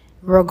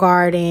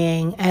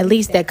 regarding, at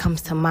least that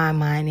comes to my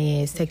mind,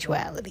 is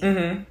sexuality.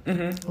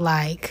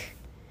 Like,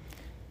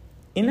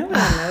 you know what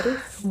I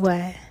noticed?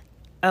 What?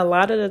 A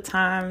lot of the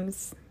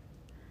times,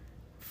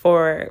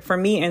 for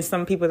me and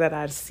some people that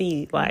I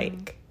see,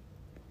 like,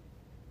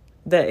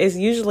 it's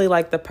usually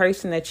like the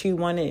person that you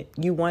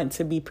want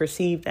to be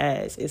perceived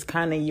as is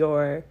kind of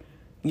your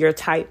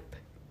type.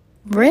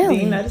 Really?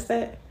 Do you notice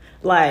that?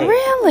 Like,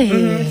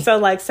 really? So,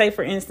 like, say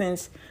for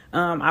instance,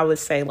 I would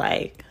say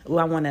like, well,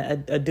 I want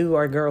a dude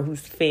or a girl who's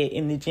fit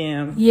in the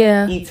gym,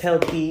 eats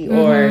healthy,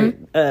 or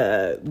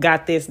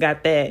got this,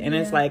 got that, and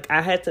it's like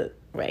I had to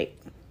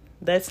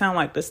that sound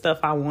like the stuff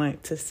I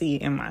want to see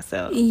in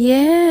myself.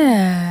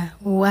 Yeah.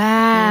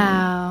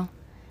 Wow.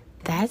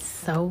 That's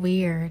so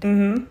weird.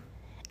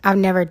 I've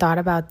never thought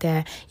about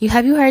that.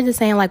 Have you heard the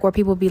saying, like, where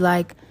people be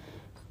like,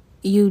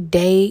 you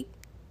date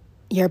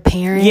your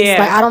parents? Yeah.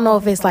 Like, I don't know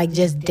if it's like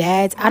just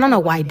dads. I don't know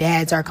why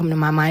dads are coming to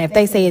my mind. If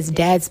they say it's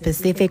dad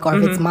specific or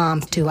if it's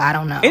moms too, I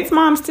don't know. It's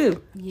moms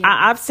too. Yeah.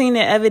 I've seen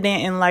it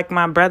evident in like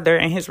my brother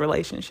and his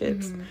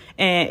relationships.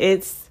 And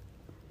it's,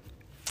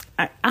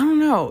 I don't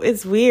know.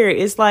 It's weird.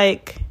 It's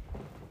like,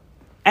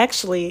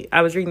 actually,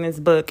 I was reading this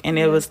book and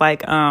it was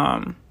like,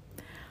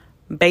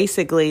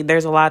 basically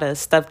there's a lot of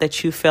stuff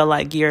that you feel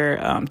like you're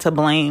to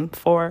blame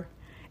for.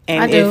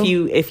 And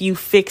if you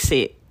fix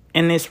it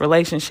in this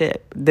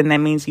relationship, then that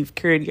means you've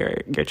cured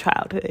your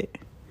childhood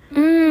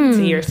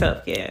to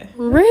yourself. Yeah.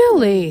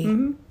 Really?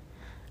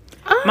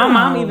 Oh. My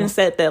mom even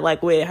said that,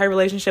 like, with her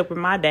relationship with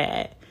my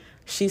dad,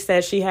 she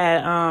said she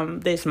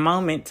had this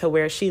moment to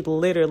where she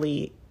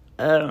literally,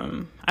 I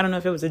don't know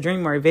if it was a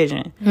dream or a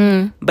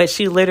vision, but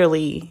she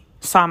literally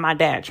saw my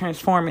dad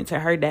transform into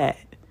her dad.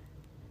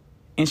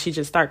 And she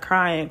just started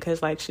crying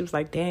because, like, she was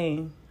like,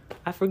 dang,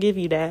 I forgive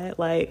you, Dad.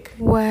 Like,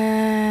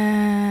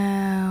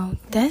 wow,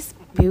 that's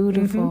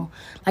beautiful.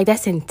 Like,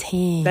 that's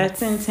intense.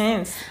 That's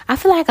intense. I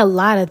feel like a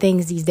lot of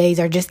things these days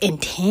are just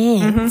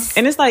intense.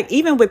 And it's like,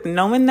 even with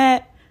knowing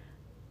that,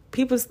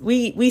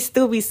 we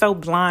still be so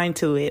blind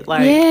to it.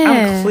 Like,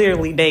 I'm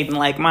clearly dating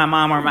like my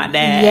mom or my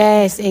dad.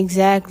 Yes,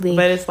 exactly.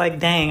 But it's like,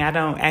 dang, I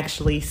don't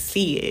actually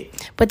see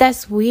it. But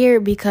that's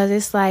weird because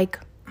it's like,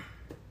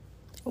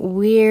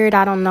 weird,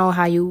 I don't know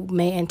how you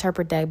may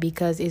interpret that,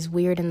 because it's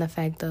weird in the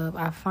fact of,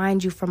 I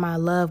find you for my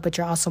love, but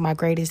you're also my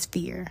greatest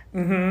fear.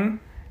 Yeah.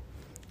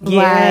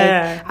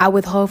 Like, I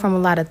withhold from a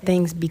lot of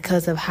things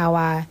because of how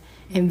I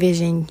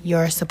envision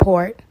your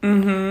support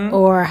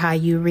or how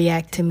you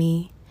react to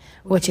me,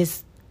 which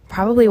is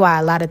probably why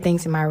a lot of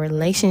things in my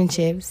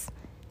relationships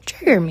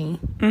trigger me,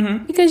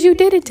 because you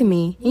did it to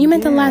me and you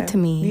meant a lot to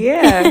me.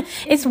 Yeah.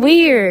 It's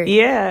weird.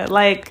 Yeah,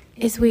 like,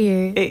 it's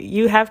weird.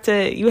 You have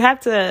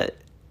to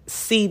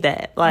see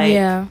that.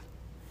 Like,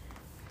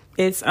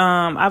 it's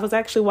I was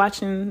actually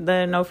watching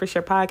the Know For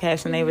Sure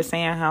podcast, and they were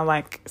saying how,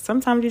 like,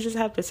 sometimes you just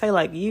have to say,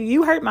 like,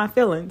 you hurt my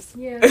feelings.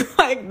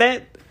 Like,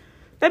 that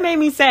made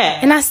me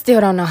sad, and I still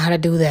don't know how to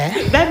do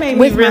that. That made me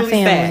with really my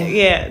family. sad.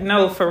 Yeah,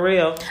 no, for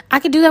real. I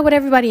could do that with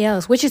everybody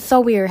else, which is so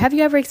weird. Have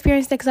you ever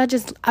experienced that?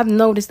 Because I've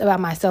noticed about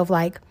myself,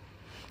 like,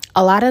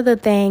 a lot of the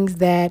things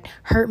that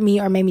hurt me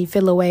or made me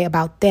feel a way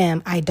about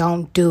them, I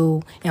don't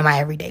do in my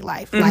everyday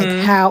life. Like,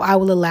 how I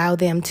will allow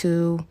them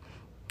to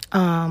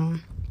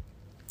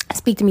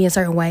speak to me a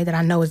certain way that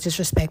I know is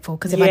disrespectful,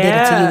 because if I did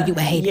it to you, you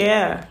would hate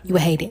it. You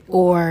would hate it.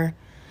 Or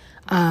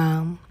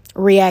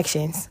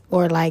reactions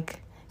or like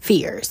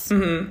fears.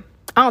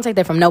 I don't take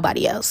that from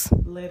nobody else.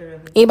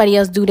 Literally. Anybody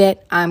else do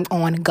that, I'm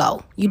on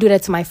go. You do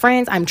that to my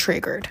friends, I'm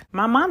triggered.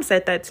 My mom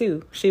said that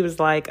too. She was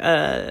like,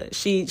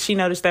 she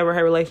noticed that with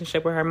her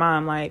relationship with her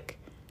mom, like,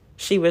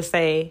 she would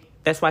say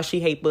that's why she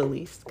hate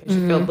bullies, because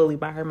she felt bullied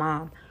by her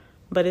mom.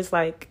 But it's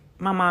like,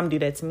 my mom do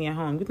that to me at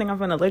home. You think I'm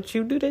gonna let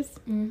you do this?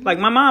 Like,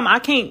 my mom, I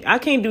can't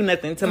do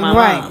nothing to my mom.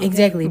 Right,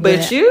 exactly.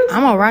 But you,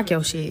 I'm gonna rock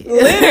your shit.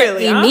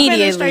 Literally,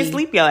 immediately. I'm finna straight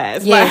sleep your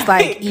ass. Yeah, it's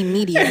like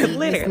immediately.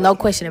 Literally. There's no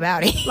question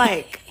about it.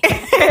 Like,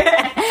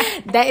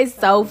 that is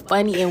so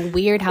funny and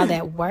weird how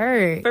that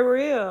works. For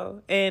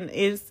real. And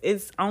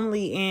it's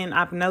only in,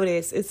 I've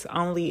noticed, it's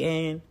only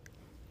in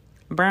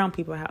brown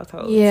people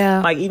households.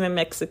 Yeah. Like, even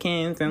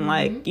Mexicans and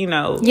like, you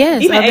know,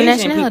 yes, even other Asian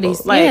nationalities.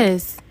 people. Like,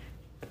 yes.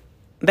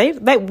 They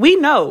we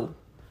know.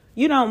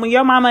 You know, when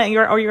your mama and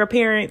your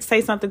parents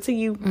say something to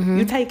you,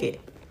 you take it.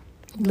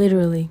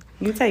 Literally.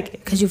 You take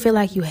it. Because you feel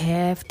like you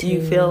have to.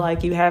 You feel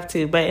like you have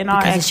to. But in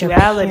all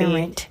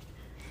actuality,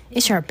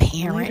 it's your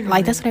parent. Literally.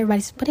 Like, that's what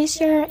everybody says. But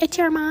it's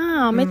your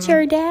mom. It's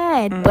your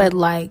dad. But,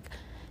 like,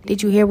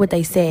 did you hear what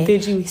they said?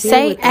 Did you hear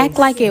what they act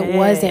like said? It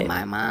wasn't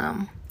my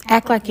mom.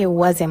 Act like it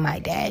wasn't my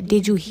dad.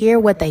 Did you hear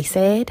what they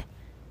said?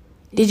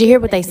 Did you hear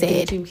what they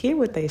said? Did you hear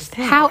what they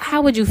said?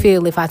 How would you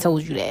feel if I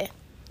told you that?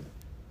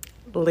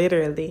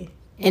 Literally.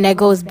 And that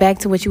goes back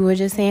to what you were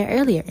just saying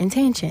earlier,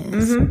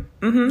 intentions.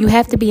 You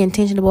have to be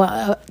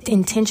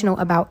intentional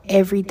about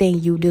everything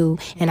you do.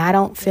 And I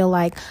don't feel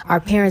like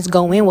our parents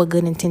go in with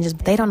good intentions,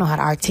 but they don't know how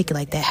to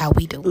articulate that how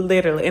we do.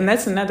 Literally. And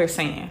that's another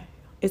saying.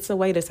 it's a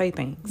way to say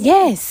things.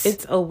 Yes.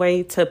 It's a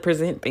way to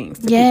present things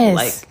to yes. people.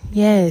 Like,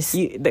 yes.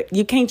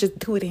 You can't just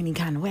do it any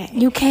kind of way.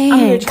 You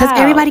can't. Because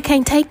everybody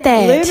can't take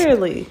that.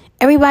 Literally.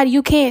 Everybody,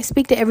 you can't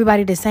speak to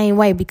everybody the same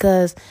way,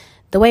 because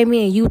the way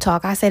me and you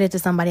talk, I said it to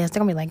somebody else,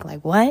 they're going to be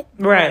like, what?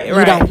 Right.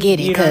 You don't get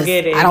it, because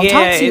I don't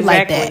talk to you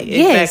like that.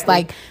 Yes,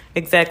 like...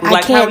 Exactly.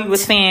 Like how we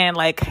was saying,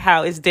 like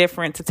how it's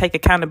different to take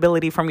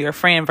accountability from your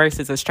friend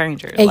versus a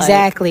stranger.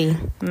 Exactly.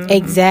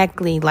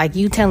 Exactly. Like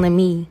you telling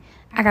me,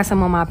 I got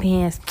some on my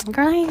pants.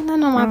 Girl, I ain't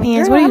nothing on my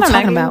pants. Girl, what are you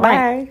talking about?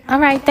 Right. All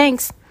right,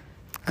 thanks.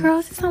 Girl,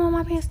 is it some on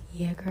my pants?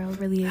 Yeah, girl, it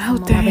really is. Oh,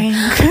 dang.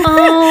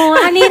 Oh,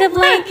 I need a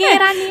blanket.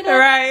 I need a...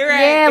 Right.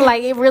 Yeah,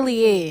 like it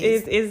really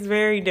is. It's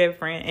very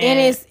different.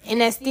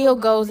 And that still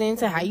goes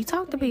into how you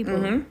talk to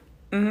people.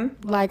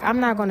 Like, I'm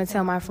not going to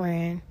tell my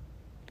friend,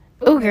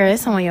 oh, girl,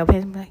 it's some on your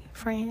pants. Like,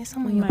 friend, it's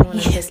some on your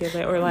pants.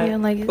 Or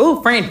like,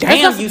 oh, friend,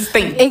 damn, you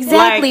stink.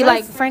 Exactly.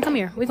 Like, friend, come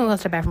here. We're going to go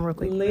to the bathroom real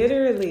quick.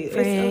 Literally.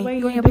 Friend, it's a way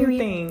you do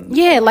things.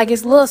 Yeah, like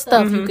it's little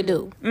stuff you could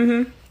do.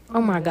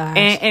 Oh, my gosh.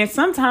 And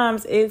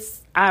sometimes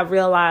I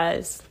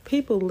realize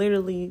people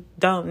literally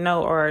don't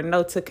know or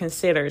know to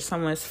consider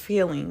someone's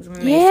feelings when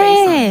they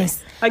say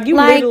something. Like, you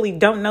literally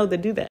don't know to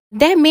do that.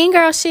 That mean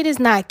girl shit is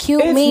not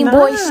cute.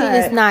 Boy shit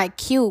is not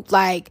cute.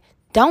 Like,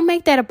 don't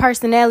make that a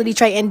personality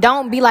trait, and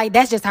don't be like,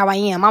 that's just how I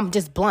am. I'm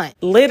just blunt.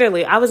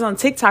 Literally, I was on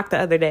TikTok the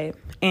other day,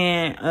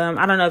 and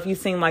I don't know if you've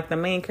seen like the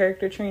main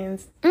character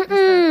trends.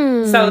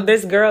 So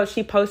this girl,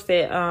 she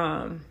posted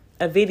a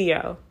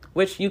video,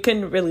 which you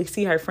couldn't really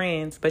see her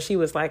friends, but she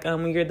was like,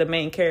 you're the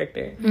main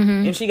character.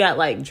 And she got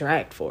like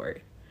dragged for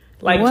it.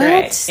 Like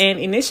dragged. And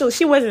initially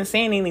she wasn't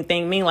saying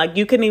anything mean. Like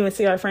you couldn't even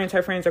see her friends.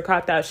 Her friends were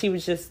cropped out. She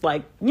was just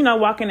like,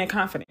 walking in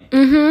confident.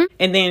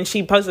 And then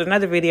she posted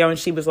another video and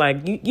she was like,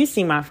 you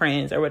see my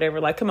friends or whatever.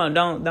 Like, come on,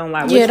 don't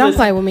lie. Don't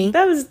play with me.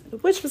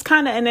 Which was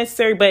kind of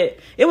unnecessary, but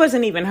it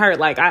wasn't even her.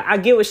 Like, I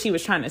get what she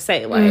was trying to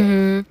say.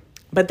 Like,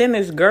 but then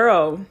this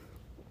girl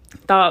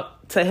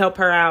thought to help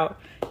her out.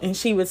 And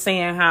she was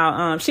saying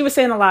how she was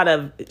hitting a lot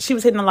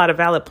of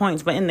valid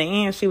points, but in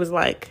the end she was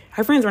like,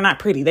 her friends were not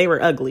pretty, they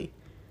were ugly.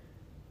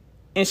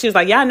 And she was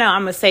like, y'all know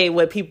I'm gonna say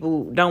what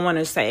people don't want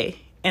to say.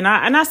 And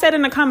I said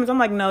in the comments, I'm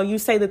like, no, you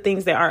say the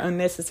things that are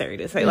unnecessary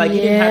to say. Like,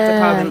 you didn't have to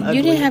call them ugly.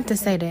 You didn't have to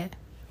say that.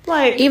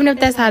 Like, even if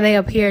that's how they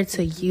appear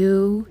to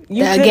you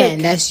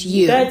again, that's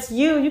you. That's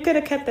you. You could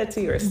have kept that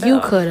to yourself. You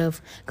could have.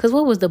 Because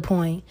what was the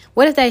point?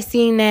 What if they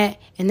seen that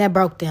and that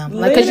broke them?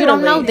 Like, because you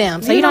don't know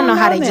them. So you don't know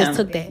how they just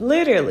took that.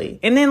 Literally.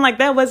 And then, like,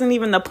 that wasn't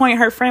even the point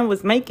her friend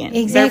was making.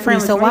 Exactly.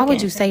 So why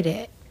would you say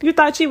that? You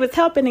thought she was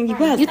helping and you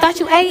wasn't. You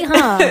thought you ate,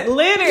 huh?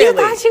 Literally. You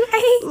thought you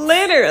ate?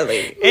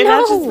 Literally. And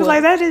I just was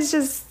like,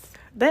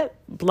 that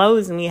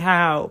blows me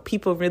how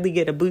people really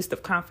get a boost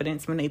of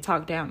confidence when they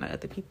talk down to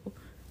other people.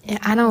 And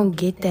I don't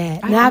get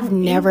that. I've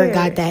never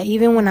got that.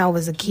 Even when I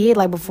was a kid,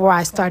 like before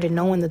I started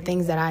knowing the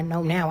things that I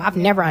know now, I've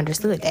never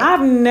understood that.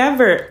 I've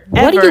never,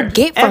 what do you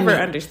get from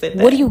it? Understood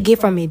that. What do you get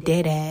from it,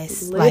 dead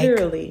ass?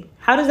 Literally.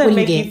 How does that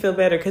make you feel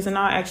better? Because in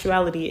all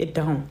actuality, it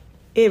don't.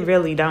 It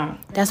really don't.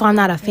 That's why I'm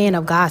not a fan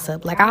of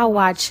gossip. Like, I'll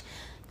watch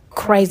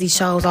crazy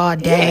shows all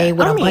day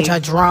with a bunch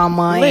of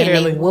drama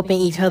and they whooping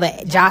each other,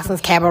 Jocelyn's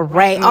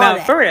Cabaret, all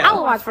that. For real. I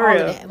will watch all of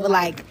that. But,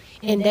 like,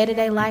 in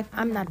day-to-day life,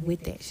 I'm not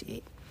with that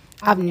shit.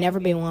 I've never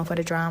been one for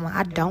the drama.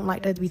 I don't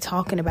like to be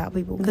talking about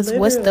people. Because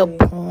what's the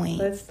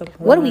point?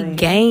 What do we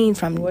gain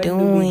from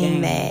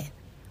doing that?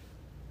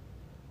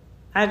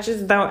 I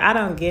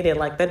don't get it.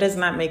 Like, that does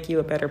not make you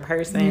a better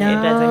person. No.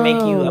 It doesn't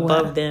make you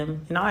above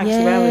them. In all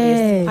actuality,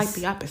 it's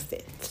quite the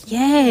opposite.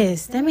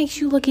 Yes, that makes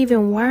you look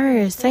even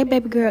worse. Say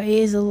baby girl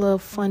is a little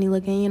funny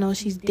looking.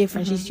 She's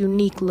different. She's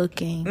unique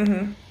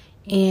looking.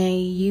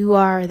 And you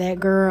are that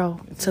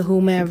girl to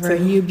whomever.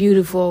 You're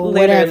beautiful,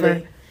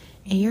 whatever.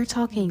 And you're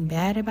talking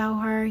bad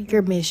about her,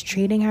 you're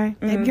mistreating her,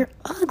 babe, you're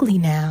ugly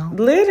now.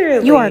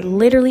 Literally. You are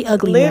literally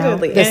ugly now.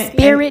 The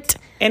spirit.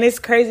 And it's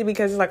crazy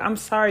because it's like, I'm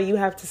sorry you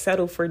have to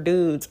settle for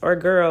dudes or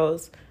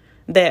girls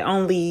that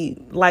only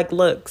like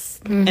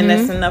looks. And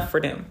that's enough for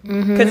them.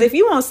 Because if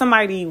you want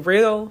somebody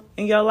real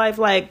in your life,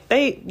 like,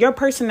 your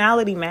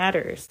personality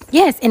matters.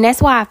 Yes, and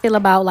that's why I feel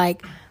about,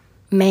 like,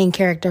 main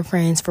character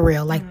friends for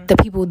real. Like, the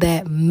people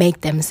that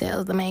make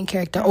themselves the main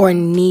character or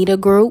need a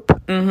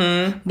group.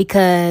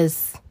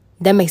 Because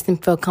that makes them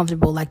feel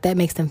comfortable. Like, that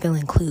makes them feel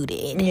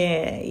included.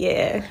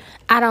 Yeah.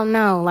 I don't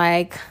know.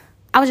 Like,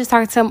 I was just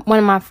talking to one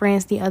of my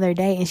friends the other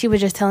day, and she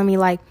was just telling me,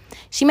 like,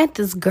 she met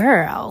this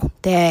girl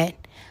that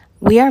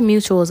we are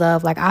mutuals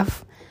of. Like,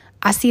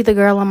 I see the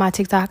girl on my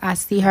TikTok. I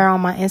see her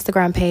on my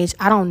Instagram page.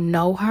 I don't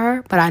know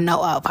her, but I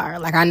know of her.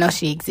 Like, I know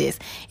she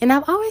exists. And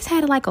I've always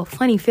had, like, a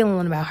funny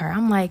feeling about her.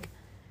 I'm like,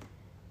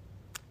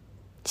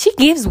 she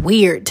gives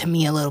weird to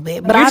me a little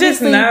bit. But you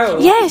just know.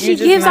 Yeah, she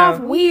gives off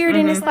weird.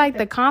 And it's like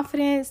the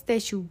confidence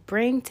that you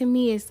bring to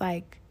me is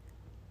like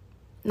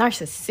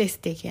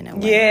narcissistic in a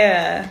way.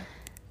 Yeah.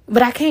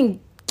 But I can't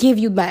give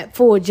you that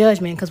full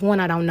judgment because one,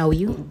 I don't know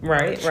you.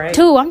 Right.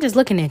 Two, I'm just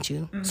looking at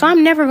you. So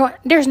I'm never going,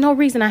 there's no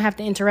reason I have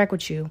to interact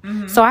with you.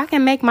 So I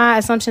can make my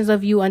assumptions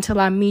of you until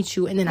I meet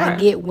you and then I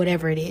get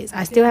whatever it is.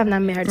 I still have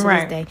not met her to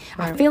this day.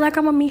 I feel like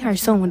I'm going to meet her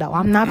soon though.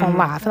 I'm not going to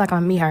lie. I feel like I'm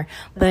going to meet her.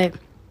 But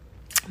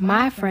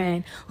my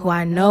friend, who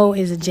I know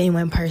is a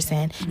genuine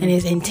person and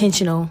is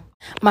intentional,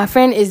 my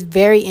friend is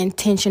very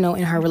intentional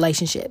in her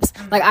relationships.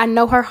 Like, I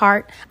know her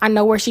heart. I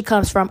know where she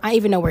comes from. I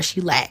even know where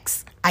she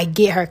lacks. I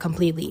get her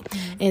completely.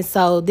 And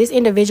so this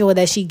individual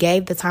that she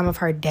gave the time of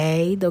her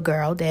day, the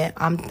girl that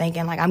I'm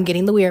thinking, like, I'm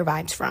getting the weird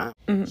vibes from,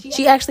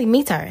 she actually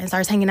meets her and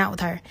starts hanging out with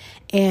her.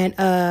 And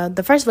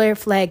the first red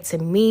flag to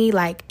me,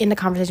 like, in the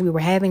conversation we were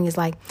having is,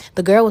 like,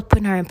 the girl was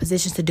putting her in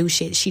positions to do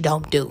shit she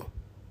don't do.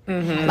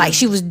 Like,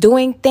 she was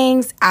doing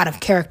things out of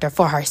character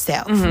for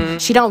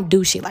herself. She don't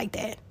do shit like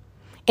that.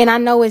 And I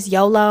know it's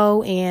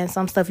YOLO and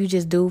some stuff you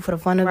just do for the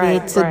fun of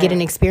it to get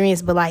an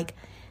experience, but, like,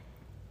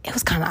 it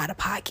was kind of out of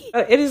pocket.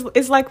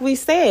 It's like we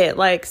said,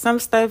 like, some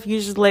stuff you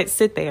just let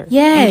sit there.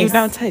 Yes. And you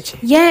don't touch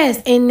it.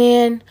 Yes. And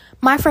then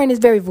my friend is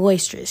very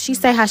boisterous. She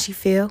say how she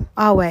feel,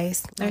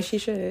 always. As she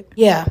should.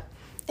 Yeah.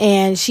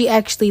 And she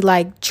actually,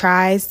 like,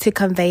 tries to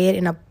convey it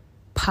in a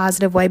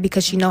positive way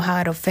because she know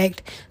how it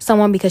affect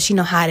someone, because she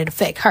know how it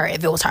affect her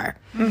if it was her.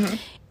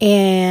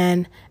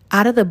 And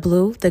out of the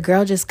blue, the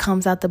girl just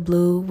comes out the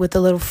blue with a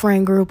little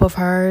friend group of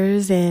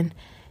hers and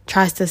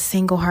tries to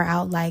single her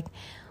out, like,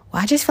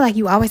 well, I just feel like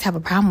you always have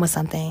a problem with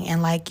something.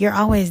 And, like, you're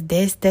always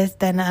this,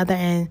 that, and the other.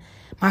 And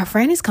my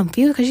friend is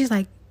confused because she's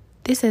like,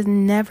 this has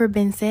never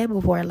been said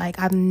before. Like,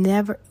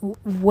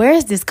 where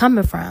is this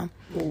coming from?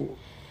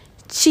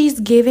 She's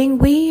giving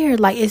weird.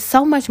 Like, it's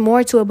so much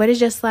more to it. But it's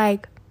just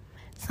like,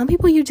 some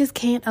people you just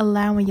can't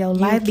allow in your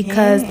life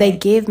because they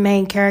give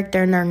main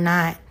character and they're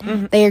not.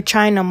 They are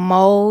trying to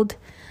mold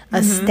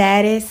a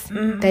status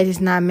that is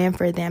not meant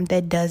for them,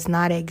 that does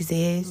not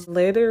exist.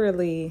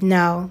 Literally.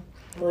 No.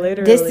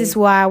 Literally. This is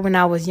why when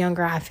I was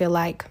younger, I feel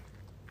like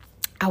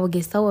I would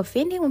get so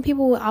offended when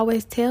people would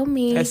always tell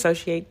me,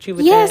 associate you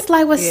with that.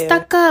 Like, was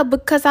stuck up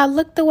because I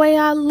look the way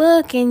I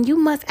look and you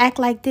must act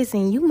like this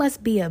and you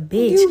must be a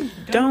bitch. You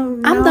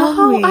don't know I'm the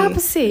whole me.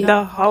 opposite.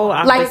 The whole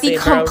opposite. Like, the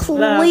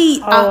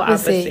complete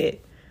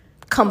opposite.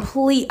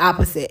 Complete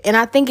opposite. And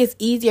I think it's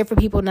easier for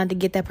people not to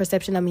get that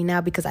perception of me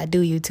now because I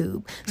do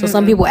YouTube. So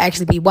some people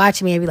actually be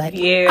watching me and be like,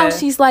 oh,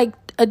 she's like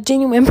a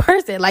genuine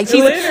person. Like,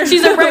 she's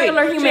a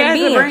regular human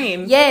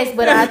being. Yes,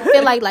 but I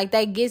feel like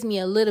that gives me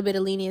a little bit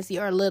of leniency,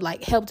 or a little,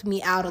 like, helped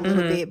me out a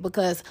little bit,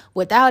 because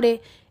without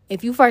it,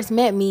 if you first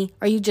met me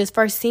or you just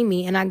first see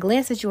me and I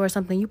glance at you or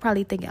something, you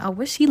probably thinking, oh,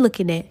 what's she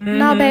looking at?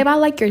 No, babe, I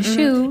like your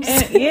shoes.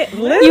 And,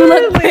 you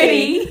look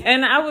pretty.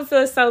 And I would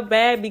feel so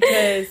bad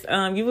because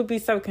you would be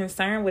so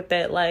concerned with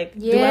that. Like,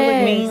 do I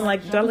look mean?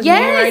 Like, do I look mean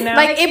right now?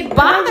 Like, it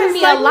bothers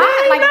me a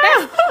lot. Like,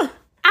 that's...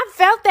 I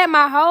felt that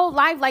my whole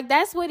life. Like,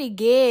 that's what it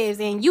gives.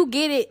 And you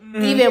get it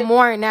even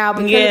more now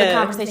because of the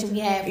conversation we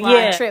had for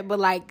our trip. But,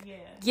 like,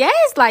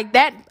 yes, like,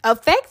 that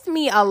affects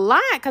me a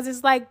lot because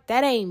it's like,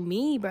 that ain't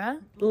me, bruh.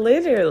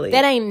 Literally.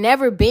 That ain't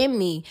never been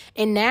me.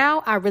 And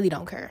now I really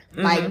don't care.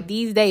 Like,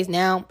 these days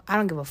now, I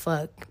don't give a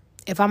fuck.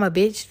 If I'm a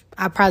bitch,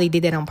 I probably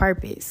did that on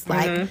purpose.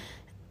 Like,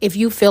 if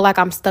you feel like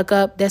I'm stuck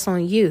up, that's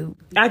on you.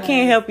 I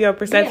can't help your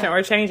perception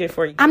or change it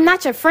for you. I'm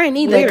not your friend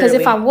either, because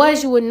if I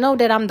was, you would know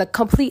that I'm the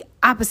complete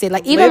opposite.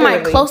 Like, even my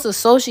close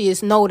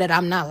associates know that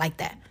I'm not like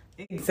that.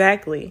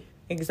 Exactly.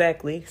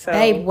 So,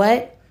 babe,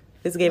 what?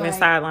 It's giving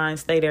sideline,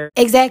 stay there.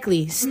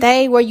 Exactly.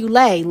 Stay where you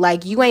lay.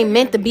 Like, you ain't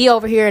meant to be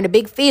over here in the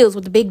big fields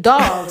with the big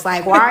dogs.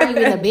 Like, why are you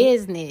in the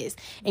business?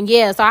 And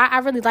yeah, so I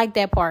really like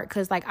that part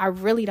because, like, I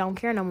really don't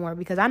care no more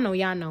because I know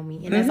y'all know me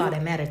and that's all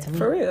that matters to me.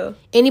 For real.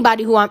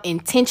 Anybody who I'm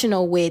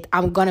intentional with,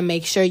 I'm going to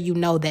make sure you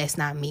know that's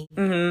not me.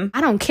 I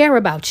don't care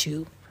about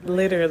you.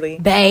 Literally.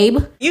 Babe.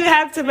 You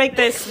have to make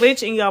that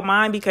switch in your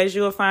mind because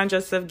you will find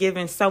yourself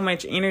giving so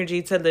much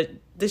energy to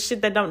the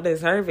shit that don't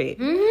deserve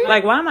it.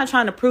 Like, why am I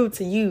trying to prove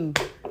to you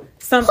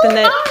something who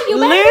are you,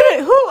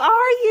 baby? Who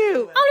are you?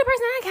 Only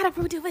person I gotta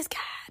prove to is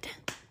God.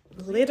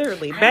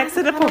 Literally. Back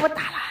to the point.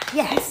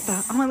 Yes.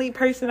 The only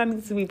person I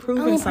need to be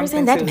proving only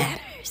something person that to.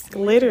 matters.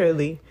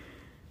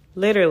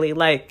 Literally,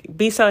 like,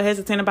 be so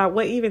hesitant about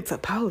what even to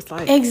post.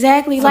 Like,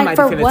 exactly. Like,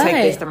 for what? Take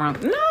this the wrong.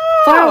 No.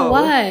 For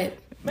what?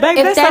 Babe,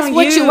 if that's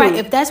what you write,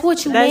 if that's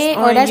what you meant,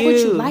 or that's what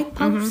you like,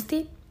 post Mm-hmm.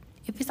 it.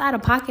 If it's out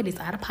of pocket, it's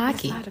out of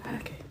pocket.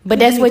 But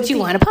that's what you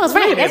want to post,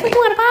 right? That's what you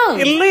want to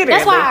post. Literally.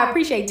 That's why I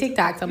appreciate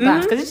TikTok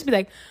sometimes, because it just be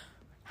like,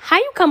 how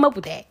you come up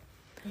with that?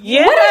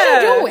 Yeah. What are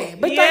you doing?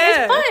 But like,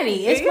 it's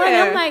funny. It's funny.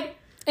 I'm like,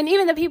 and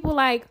even the people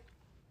like,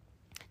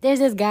 there's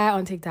this guy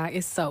on TikTok.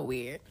 It's so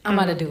weird. I'm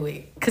about to do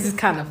it because it's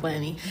kind of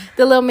funny.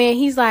 The little man,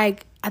 he's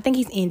like, I think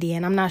he's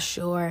Indian. I'm not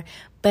sure.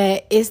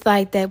 But it's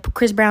like that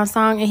Chris Brown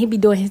song, and he be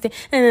doing his thing.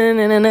 I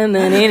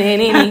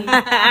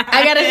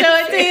gotta show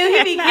it to you.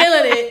 He be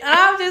killing it. And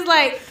I'm just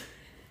like,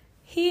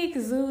 he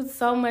exudes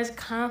so much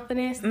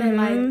confidence that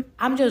like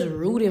I'm just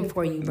rooting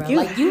for you, bro.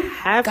 You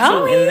have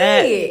to in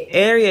that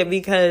area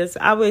because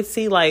I would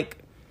see like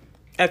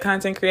a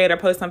content creator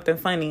post something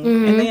funny,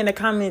 and then the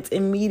comments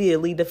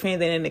immediately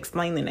defending and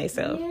explaining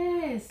themselves.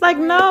 Yes. Like,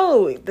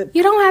 no,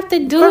 You don't have to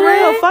do for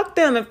that. real. Fuck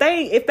them. If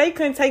they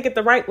couldn't take it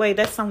the right way,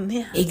 that's on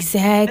them.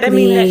 Exactly. That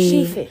mean that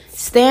she fits.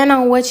 Stand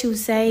on what you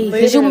say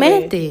because you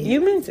meant it.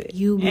 You meant it.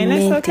 And meant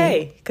that's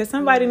okay because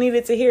somebody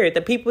needed to hear it.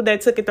 The people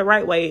that took it the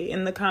right way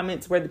in the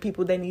comments were the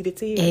people that needed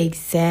to hear it.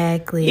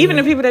 Exactly. Even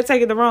the people that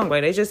take it the wrong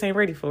way, they just ain't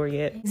ready for it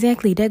yet.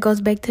 Exactly. That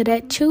goes back to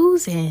that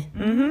choosing.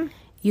 Mm-hmm.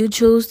 You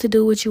choose to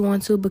do what you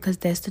want to because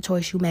that's the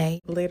choice you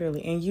made.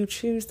 Literally. And you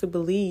choose to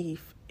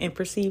believe and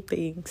perceive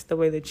things the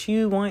way that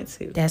you want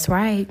to. That's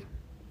right.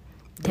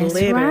 That's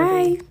Literally.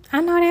 right.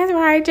 I know that's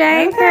right,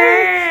 Jay.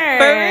 Okay.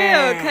 For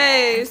real,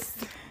 because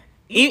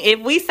if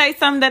we say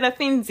something that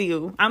offends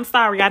you, I'm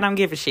sorry, I don't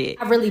give a shit.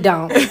 I really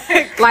don't.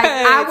 Like,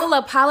 I will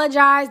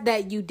apologize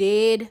that you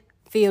did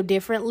feel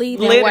differently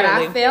than what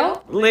I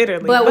felt.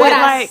 Literally. But what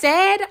I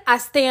said, I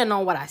stand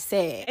on what I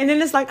said. And then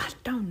it's like, I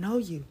don't know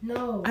you.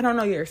 No. I don't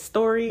know your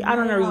story. I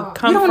don't know where you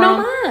come You from.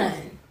 don't know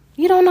mine.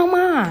 You don't know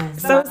mine.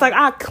 So it's like,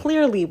 I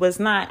clearly was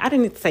not, I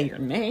didn't need to say your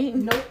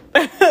name. Nope.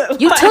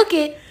 You took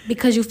it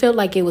because you felt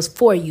like it was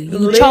for you. You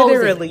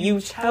literally,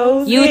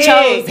 chose it. you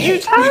chose it. You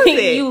chose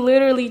it. You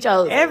literally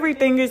chose it.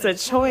 Everything is a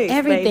choice.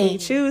 Everything. Baby.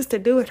 Choose to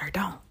do it or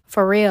don't.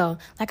 For real.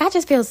 Like, I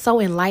just feel so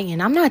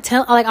enlightened. I'm not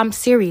telling, like, I'm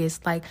serious.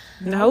 Like,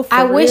 No, for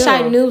I wish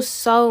I real. knew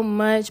so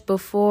much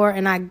before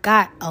and I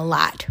got a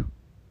lot.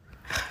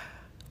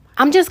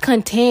 I'm just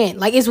content.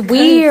 Like, it's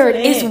weird.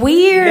 It's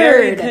weird.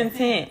 Very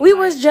content. We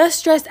was just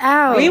stressed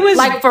out. We was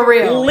like, for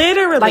real.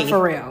 Literally. Like,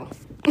 for real.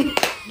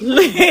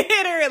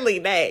 Literally,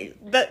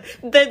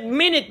 the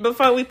minute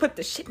before we put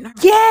the shit in our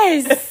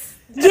Yes.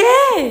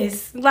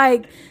 Yes.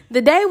 Like,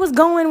 the day was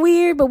going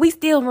weird, but we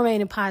still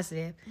remaining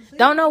positive.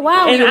 Don't know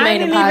why we and I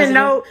remaining didn't positive. even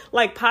know,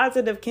 like,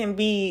 positive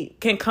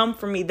can come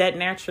from me that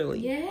naturally.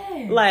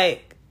 Yeah.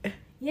 Like,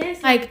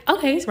 Yes. Like,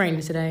 okay, it's raining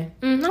today.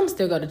 I'm going to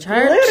still go to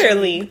church.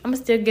 literally. I'm going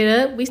to still get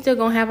up. We still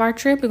going to have our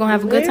trip. We're going to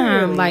have a good time.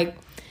 Literally. Like,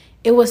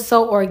 it was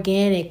so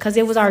organic because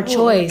it was our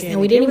choice. organic. And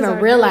we didn't It was even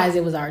our realize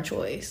it was our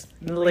choice.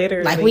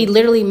 Literally. Like, we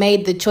literally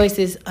made the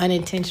choices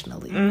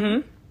unintentionally.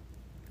 Mm-hmm.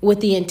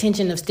 With the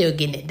intention of still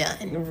getting it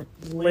done.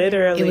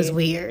 Literally. It was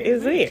weird. It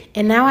was weird.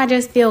 And now I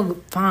just feel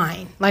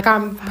fine. Like,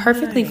 I'm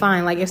perfectly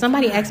fine. Like, if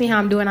somebody asks me how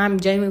I'm doing, I'm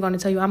genuinely going to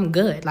tell you I'm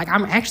good. Like,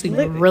 I'm actually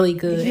really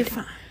good. You're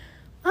fine.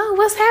 Oh,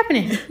 what's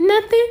happening?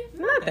 Nothing.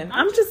 Nothing.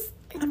 I'm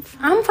fine.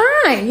 I'm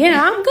fine.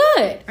 Yeah, I'm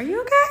good. Are you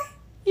okay?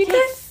 You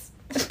good?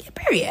 Yeah,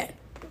 period.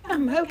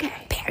 I'm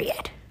okay.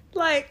 Period.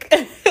 Like,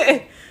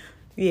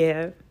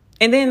 yeah.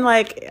 And then,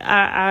 like,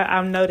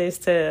 I've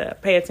noticed to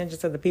pay attention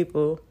to the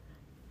people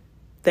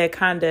that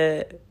kind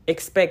of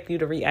expect you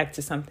to react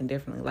to something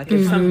differently. Like,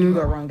 if something you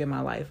go wrong in my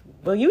life,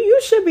 well,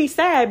 you should be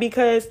sad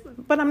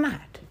but I'm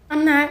not.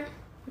 I'm not.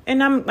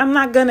 And I'm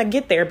not gonna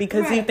get there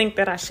because you think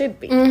that I should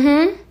be.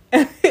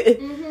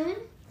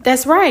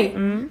 That's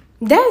right.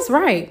 That's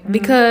right.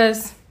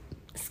 Because,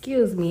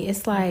 excuse me,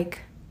 it's like,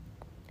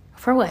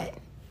 for what?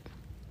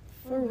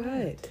 For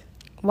what?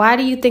 Why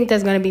do you think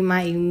that's going to be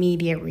my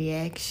immediate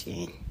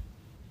reaction?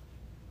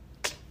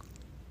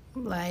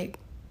 Like,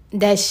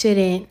 that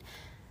shouldn't,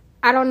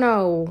 I don't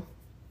know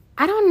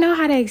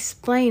how to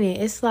explain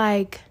it. It's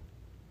like,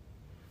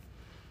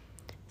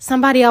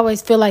 somebody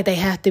always feel like they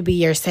have to be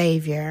your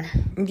savior.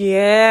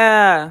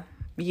 Yeah.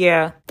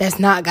 That's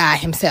not God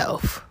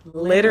himself.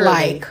 Literally.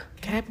 Like,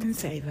 Captain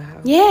Save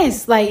Out.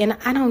 yes, like, and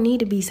I don't need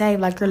to be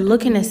saved. Like, you're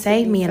looking to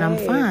save me and I'm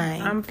fine.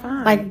 I'm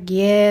fine. Like,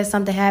 yeah,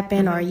 something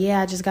happened or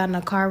yeah, I just got in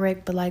a car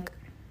wreck, but like,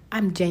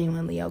 I'm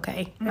genuinely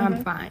okay.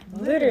 I'm fine.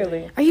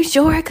 Literally. Are you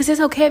sure? Because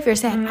it's okay if you're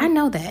sad. I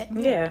know that.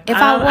 Yeah. If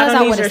I was, I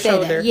need would your have said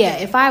shoulder. that. Yeah,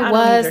 if I don't need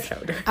was, your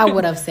shoulder. I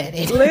would have said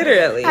it.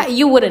 Literally.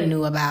 You would have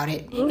knew about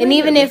it. And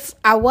even if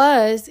I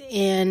was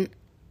and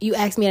you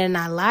asked me and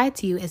I lied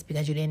to you, it's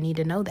because you didn't need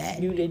to know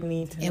that. You didn't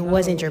need to It know.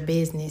 wasn't your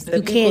business. The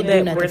You can't people do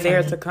that nothing were for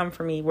there me. to come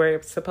for me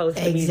were supposed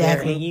to be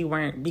there, and you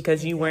weren't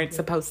because you weren't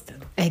supposed to.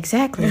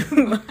 Exactly.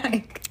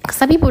 Like,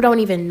 Some people don't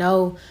even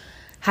know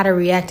how to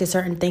react to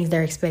certain things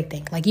they're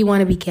expecting. Like, you want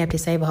to be Captain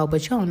Save-A-Ho,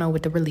 but you don't know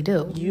what to really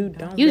do. you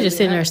don't. You just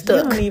sitting there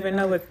stuck. You don't even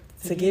know what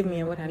to give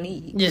me and what I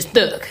need. Just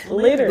stuck.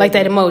 Literally. Like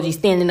that emoji,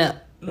 standing up.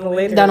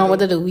 Literally. Don't know what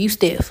to do. You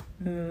stiff.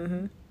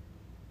 Mm-hmm.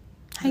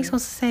 How you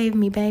supposed to save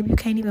me, babe? You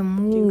can't even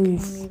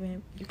move.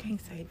 You can't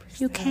save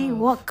yourself. You can't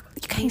walk.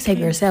 You can't save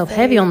yourself.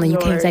 Heavy on the you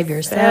can't save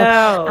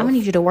yourself. I'm gonna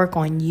need you to work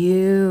on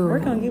you.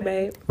 Work on you,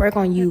 babe. Work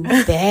on you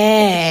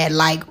bad.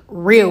 Like,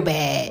 real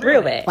bad.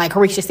 Real bad. Like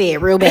Harisha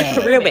said, real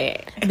bad. Real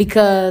bad.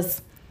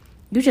 Because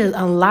you just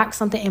unlocked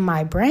something in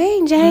my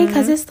brain, Jay.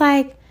 Because it's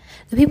like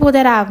the people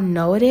that I've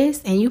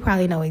noticed, and you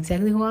probably know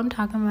exactly who I'm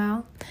talking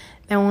about,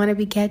 that want to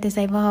be Captain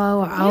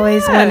Save-A-Ho or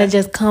always want to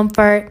just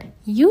comfort.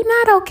 You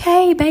not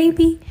okay,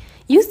 baby.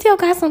 You still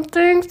got some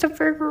things to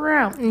figure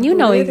out. And you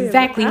know Literally.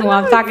 exactly who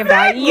I'm talking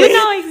about. You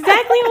know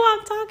exactly who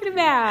I'm talking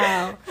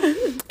about.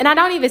 And I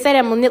don't even say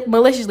that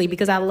maliciously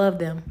because I love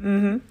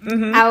them.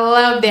 I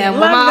love them.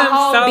 Love them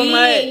whole so being.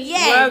 much.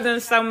 Yes. Love them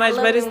so much.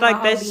 But it's them with like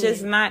my that's whole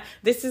just being. not.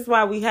 This is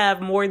why we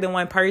have more than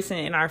one person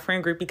in our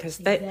friend group because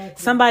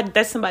that's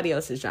somebody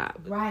else's job.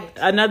 Right.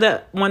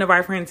 Another one of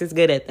our friends is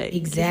good at that.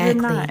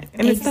 Exactly. You're not.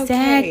 And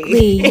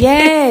exactly. It's okay.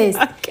 Yes.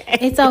 Okay.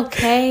 It's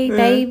okay,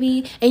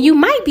 baby. And you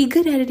might be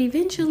good at it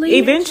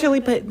eventually. Eventually,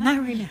 but not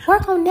right now.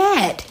 Work on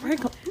that.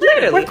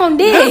 Literally. Work on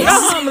this. Go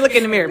home and look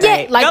in the mirror, Yeah,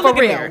 babe. like Go for look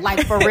in the real. mirror.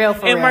 Like for real,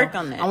 for And real. work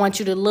on that. I want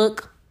you to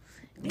look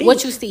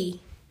what you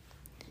see.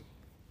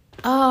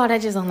 Oh,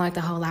 that just unlocked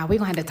a whole lot. We're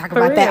going to have to talk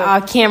about that real.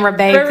 off camera,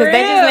 babe. For Because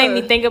that just made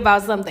real. me think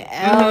about something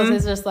else.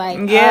 It's just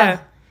like, Yeah.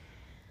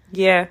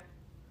 Yeah.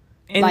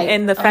 And Like,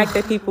 and the fact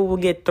that people will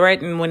get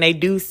threatened when they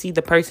do see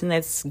the person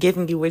that's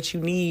giving you what you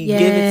need, give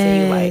it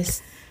to you. Like,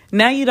 Yes.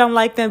 now you don't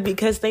like them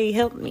because they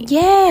helped me.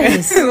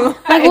 Yes.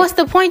 Like, what's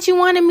the point? You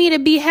wanted me to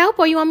be helped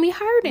or you want me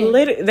hurting?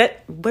 Literally,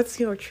 what's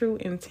your true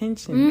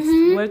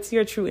intentions? What's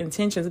your true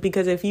intentions?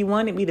 Because if you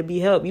wanted me to be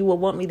helped, you will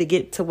want me to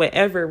get to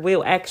whatever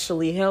will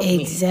actually help me.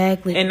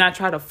 Exactly. And not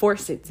try to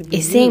force it to be.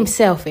 It seems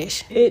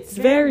selfish. It's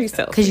very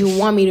selfish. Because you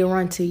want me to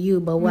run to you,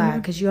 but why?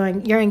 Because you're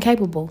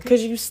incapable.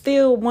 Because you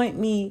still want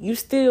me.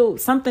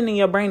 Something in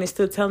your brain is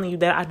still telling you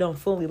that I don't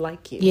fully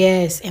like you.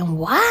 Yes. And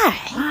why?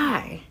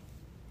 Why?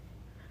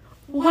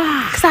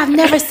 Why? Because I've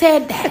never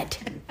said that.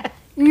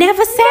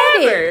 Never said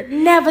it.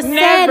 Never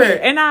said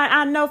it. And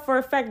I know for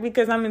a fact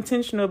because I'm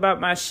intentional about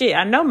my shit.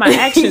 I know my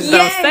actions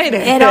don't say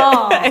that. At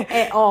all.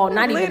 At all.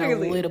 Not Literally.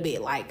 even a little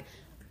bit. Like,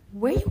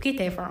 where you get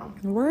that from?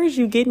 Where is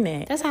you getting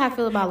at? That's how I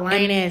feel about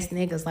lying ass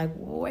niggas. Like,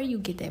 where you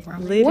get that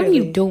from? Like, what are Literally.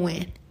 you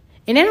doing?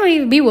 And they don't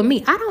even be with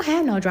me. I don't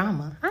have no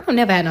drama. I don't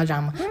never have no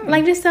drama.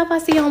 Like this stuff I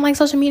see on like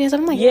social media and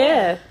stuff. I'm like,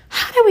 Yeah.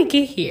 how did we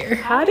get here?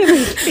 How did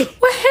we?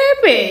 What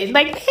happened?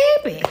 Like, what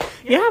happened?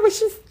 Yeah, I was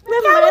just.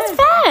 That was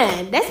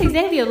fun. That's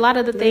exactly a lot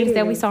of the things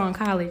that we saw in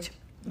college.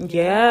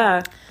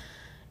 Yeah.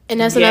 And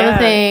that's Yeah. another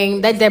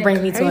thing that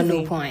brings me to a new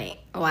Crazy. point.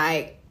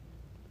 Like,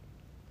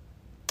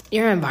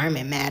 your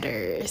environment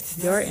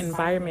matters. Your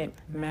environment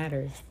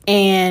matters.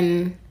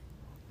 And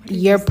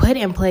you're put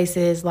in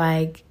places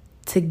like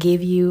to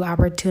give you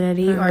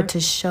opportunity or to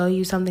show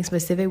you something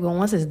specific. But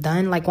once it's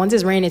done, like once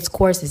it's ran its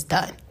course, it's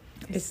done.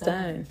 It's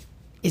done.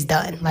 It's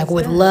done. Like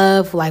with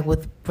love, like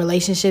with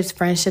relationships,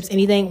 friendships,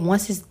 anything.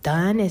 Once it's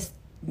done, it's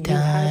You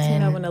have to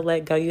know done. when to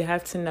let go. You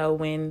have to know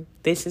when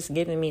this is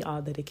giving me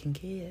all that it can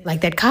give.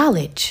 Like that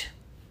college.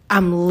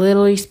 I'm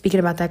literally speaking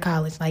about that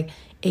college. Like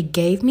it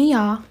gave me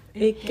all.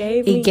 It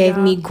gave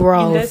me y'all-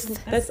 growth. and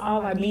that's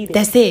all I needed.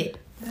 That's it.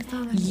 That's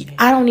all I needed.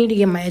 I don't need to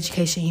get my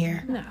education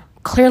here. No.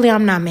 Clearly,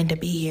 I'm not meant to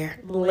be here.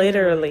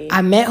 Literally.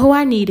 I met who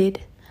I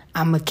needed.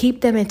 I'm going to keep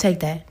them and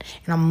take that.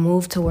 And I'm going to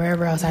move to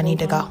wherever else I need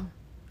to go.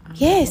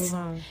 Yes.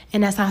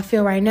 And that's how I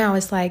feel right now.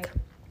 It's like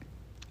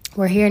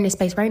we're here in this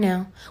space right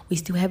now. We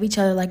still have each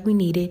other like we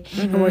needed.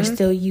 And we're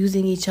still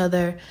using each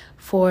other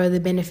for the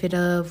benefit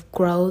of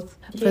growth,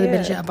 for the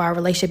benefit of our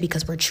relationship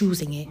because we're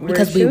choosing it.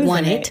 Because we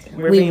want it.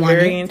 We're we being want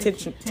very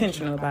it.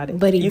 intentional about it.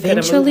 But you could have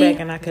moved eventually- back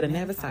and I could have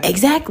never saw you.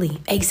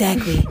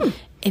 Exactly.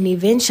 And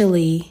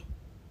eventually,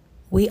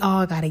 we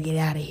all got to get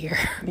out of here.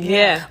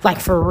 Yeah. Like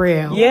for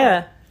real.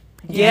 Yeah.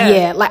 Yeah.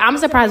 Yeah, like I'm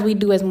surprised we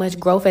do as much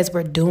growth as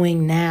we're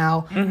doing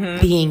now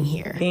being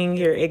here. Being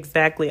here,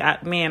 exactly.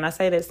 I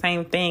say the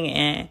same thing,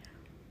 and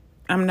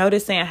I'm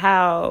noticing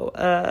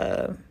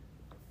how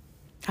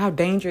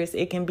dangerous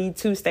it can be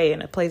to stay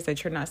in a place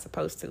that you're not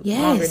supposed to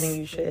longer than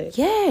you should.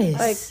 Yes.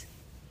 Like,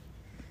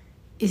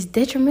 it's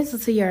detrimental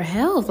to your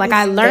health. Like It's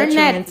I learned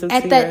that detrimental to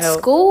at your that health.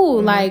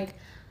 school. Like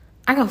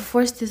I can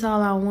force this all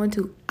I want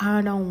to.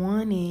 I don't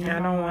want it. I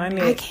don't want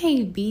it. I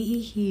can't be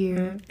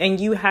here. And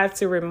you have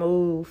to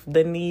remove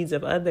the needs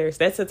of others.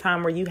 That's a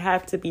time where you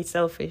have to be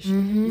selfish.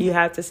 You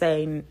have to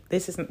say,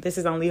 this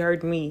is only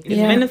hurting me. It's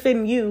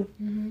benefiting you,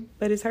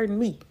 but it's hurting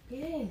me.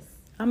 Yes.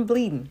 I'm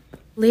bleeding.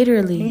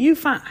 Literally. You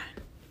fine.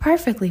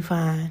 Perfectly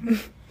fine.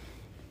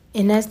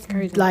 And that's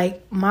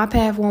like my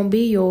path won't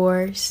be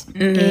yours.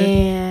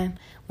 And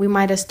we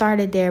might have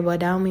started there, but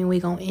that don't mean we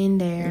gonna end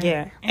there.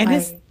 Yeah. And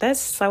like, that's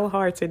so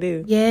hard to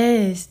do.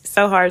 yes.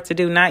 So hard to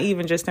do, not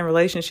even just in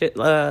relationship,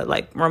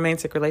 like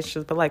romantic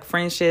relationships, but like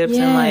friendships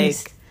and like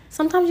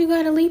sometimes you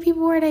gotta leave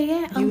people where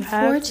they at. you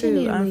have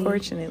to.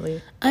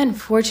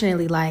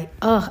 Unfortunately, like,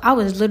 I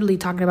was literally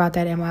talking about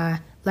that in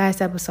my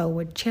last episode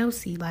with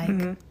Chelsea.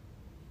 Like,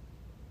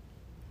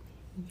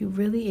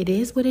 it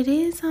is what it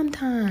is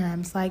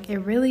sometimes. Like, it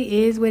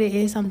really is what it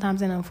is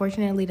sometimes. And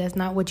unfortunately, that's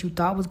not what you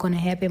thought was going to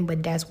happen,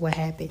 but that's what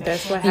happened.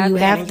 That's what and happened. You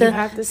have and to, you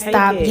have to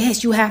stop. take it.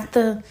 Yes, you have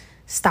to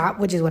stop,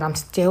 which is what I'm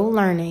still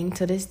learning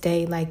to this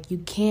day. Like, you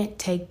can't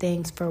take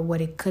things for what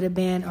it could have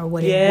been or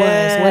what it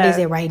was. What is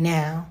it right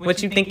now?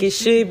 What you think it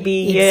should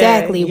be.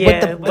 Exactly.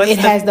 Yeah. What it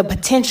has the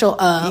potential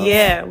of.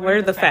 Yeah. What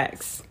are the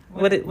facts?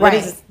 What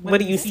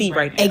do you see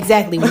right now?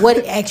 Exactly.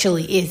 What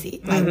actually is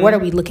it? Like, what are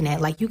we looking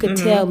at? Like, you could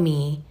tell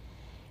me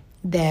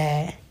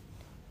that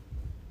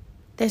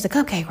there's a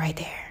cupcake right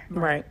there.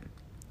 Right.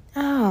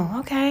 Oh,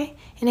 okay.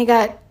 And it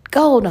got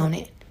gold on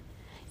it.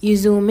 You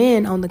zoom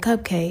in on the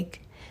cupcake.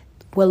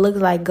 What looks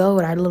like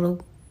gold are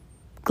little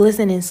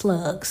glistening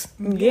slugs.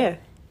 Yeah.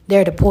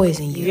 They're to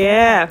poison you.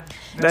 Yeah.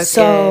 That's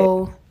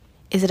so,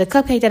 is it a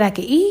cupcake that I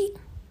could eat?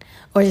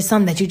 Or is it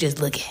something that you just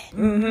look at?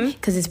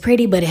 Because it's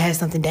pretty, but it has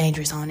something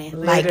dangerous on it.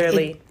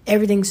 Literally. Like,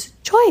 everything's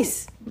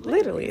choice.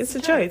 Literally. It's a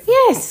choice.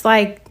 Yes.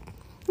 Like,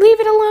 leave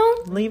it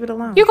alone. Leave it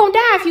alone. You're going to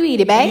die if you eat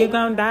it, babe. You're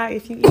going to die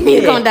if you eat it.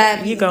 You're going to die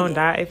if You're going to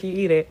die if you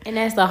eat it. And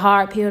that's the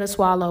hard pill to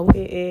swallow.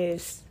 It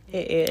is.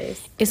 It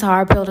is. It's a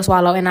hard pill to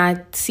swallow. And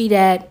I see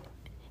that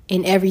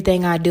in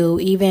everything I do.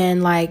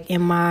 Even, like,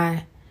 in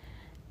my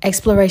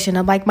exploration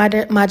of, like,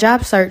 my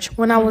job search.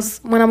 When I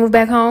moved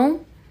back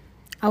home,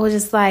 I was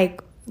just,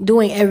 like,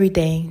 doing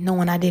everything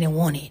knowing I didn't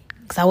want it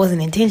because I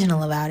wasn't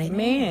intentional about it.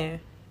 Man.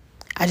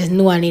 I just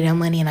knew I needed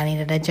money and I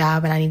needed a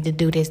job and I needed to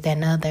do this, that,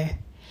 and the other.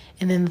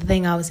 And then the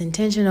thing I was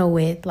intentional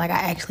with, like, I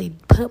actually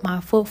put my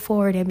foot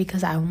forward, and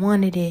because I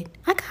wanted it,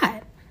 I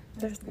got.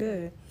 That's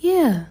good.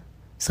 Yeah.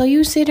 So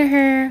you sit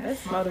here.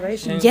 That's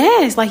motivation.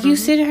 Yes. Like, you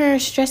sit here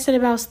stressing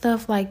about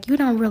stuff like you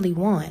don't really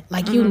want.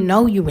 Like, you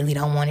know you really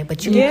don't want it,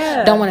 but you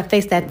don't want to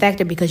face that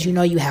factor because you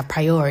know you have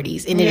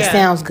priorities. And it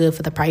sounds good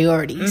for the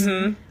priorities.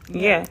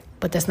 Yeah.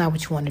 But that's not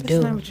what you want to do.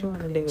 That's not what you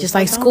want to do. Just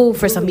like school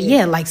for some people.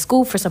 Yeah, like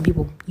school for some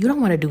people. You don't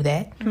want to do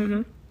that.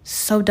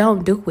 So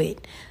don't do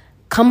it.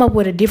 Come up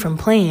with a different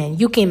plan.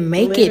 You can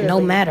make it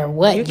no matter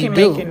what you do. You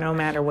can make it no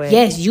matter what.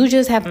 Yes, you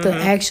just have to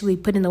actually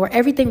put in the work.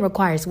 Everything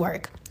requires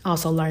work.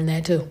 Also learn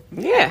that too.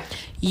 Yeah.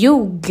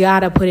 You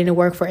gotta put in the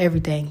work for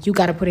everything. You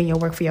gotta put in your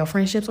work for your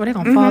friendships or they're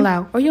gonna fall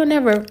out. Or you'll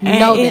never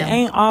know them. It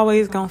ain't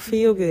always gonna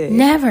feel good.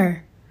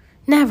 Never.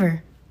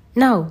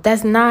 No,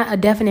 that's not a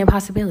definite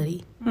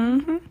possibility.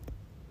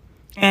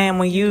 And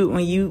when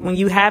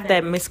you have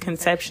that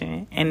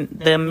misconception, and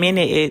the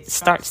minute it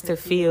starts to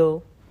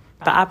feel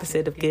the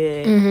opposite of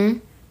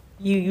good,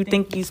 you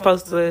think you're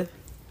supposed to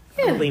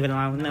leave it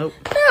alone. Nope.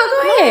 No,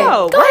 go ahead.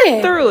 No,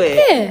 work through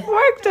it. Yeah.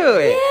 Work through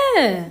it.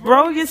 Yeah.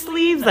 Roll your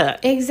sleeves up.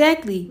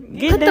 Exactly.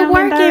 Get Put the down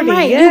work and in dirty,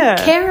 right. yeah.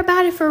 You care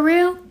about it for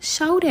real?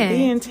 Show that.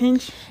 Be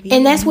intentional.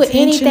 And that's with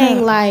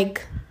anything,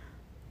 like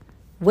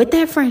with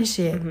that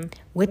friendship,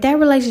 with that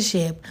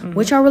relationship,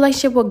 with your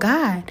relationship with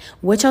God,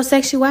 with your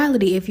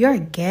sexuality. If you're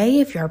gay,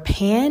 if you're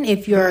pan,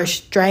 if you're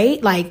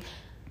straight, like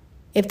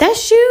if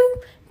that's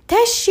you,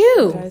 that's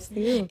you. That's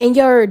you. In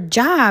your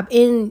job,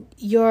 in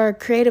your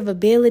creative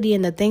ability,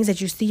 and the things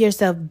that you see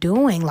yourself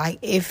doing. Like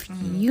if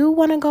you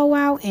want to go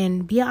out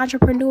and be an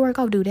entrepreneur,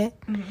 go do that.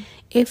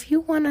 If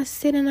you want to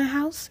sit in a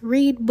house,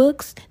 read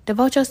books,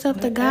 devote yourself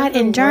to God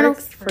and journal,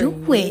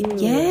 do it.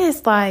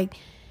 Yes, like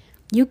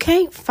you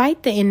can't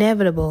fight the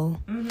inevitable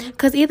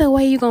because either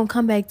way you're gonna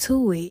come back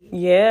to it.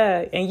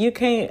 Yeah, and you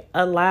can't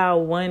allow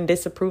one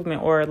disapproval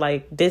or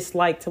like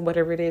dislike to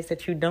whatever it is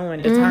that you're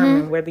doing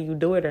determine whether you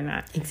do it or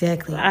not.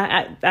 Exactly.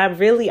 I've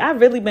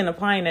really been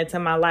applying that to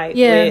my life.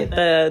 Yeah.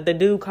 With the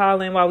dude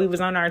calling while we was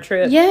on our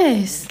trip.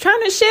 Yes.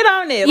 Trying to shit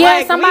on it. Yeah,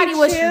 like, somebody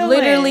was chilling.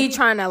 literally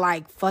trying to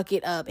like fuck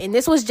it up, and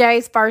this was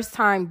Jay's first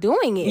time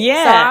doing it.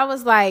 Yeah. So I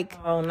was like,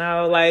 oh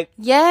no, like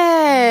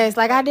yes,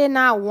 like I did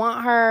not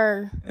want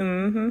her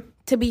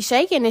to be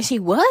shaken, and she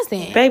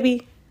wasn't.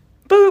 baby,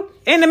 boop,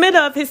 in the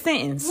middle of his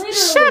sentence. Literally.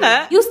 Shut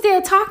up. You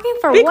still talking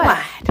for Be what?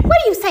 quiet. What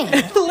are you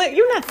saying?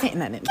 You're not saying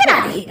nothing. Get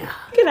out of here.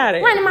 Get out of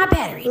here. Running my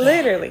battery down.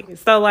 Literally.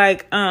 So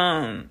like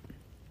now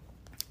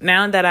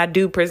that I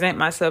do present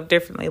myself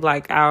differently,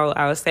 like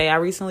I'll say I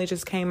recently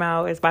just came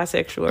out as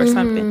bisexual or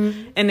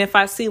something, and if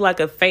I see like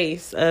a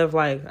face of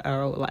like,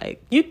 oh,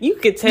 like you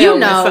could tell, You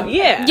know.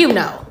 you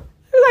know.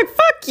 like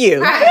fuck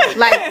you, Right.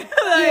 Like,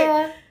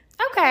 yeah.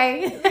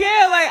 Okay.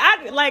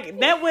 yeah, like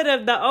that would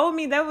have the old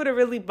me that would have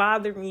really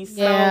bothered me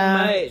so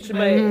much,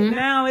 but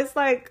now it's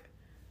like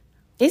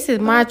This is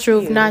my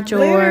truth, not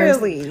yours.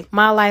 Literally.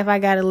 My life I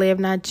gotta live,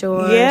 not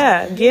yours.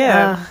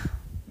 Yeah.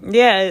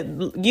 Yeah,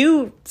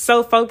 you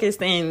so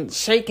focused and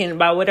shaken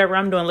by whatever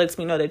I'm doing lets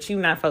me know that you're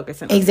not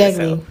focusing on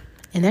Exactly. yourself.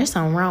 And there's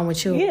something wrong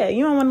with you. Yeah,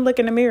 you don't want to look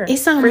in the mirror.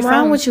 It's something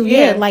wrong with you.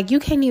 Yeah. Like you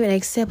can't even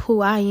accept who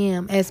I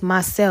am as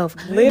myself.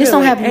 Literally. This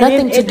don't have And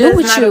nothing it to do does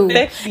with not you.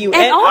 affect you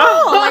at all.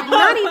 all. Like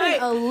not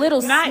even a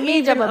little Not smidge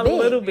even of a a bit.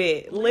 little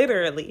bit.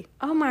 Literally.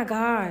 Oh my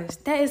gosh,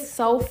 that is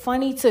so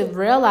funny to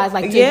realize,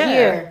 like to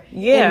Yeah.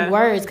 hear in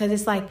words, because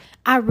it's like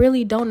I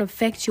really don't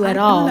affect you at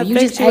don't all. You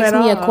affect just you asked at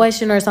me a all.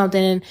 question or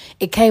something, and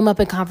it came up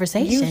in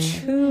conversation.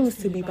 You choose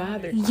to be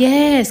bothered.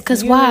 Yes,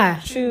 because You why?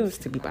 choose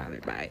to be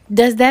bothered by it.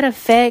 Does that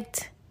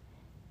affect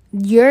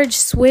your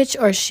switch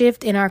or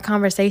shift in our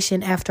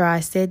conversation after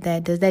I said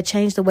that? Does that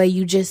change the way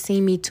you just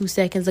seen me 2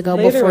 seconds ago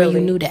before you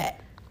Literally. knew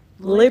that?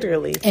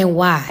 Literally. And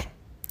why?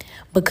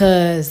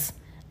 Because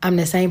I'm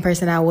the same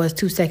person I was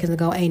 2 seconds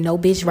ago. Ain't no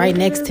bitch right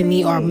next to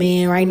me or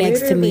man right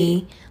next to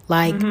me.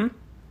 Like,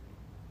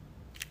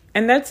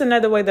 And that's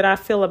another way that I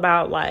feel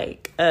about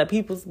like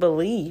people's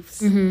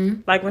beliefs.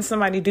 Like when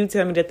somebody do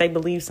tell me that they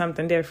believe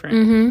something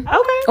different.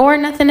 Okay. or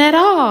nothing at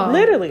all.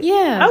 Literally.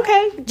 Yeah.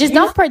 Okay. Just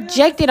don't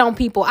project it on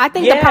people. I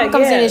think the Yeah, problem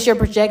comes in yeah. is you're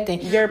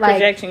projecting. Your Like,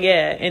 projection,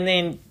 yeah. And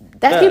then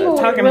That's people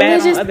talking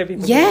bad on other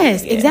people.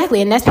 Yes,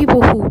 exactly. And that's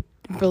people who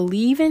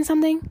believe in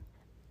something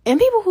and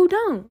people who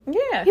don't.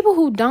 Yeah. People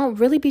who don't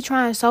really be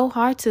trying so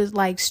hard to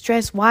like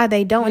stress why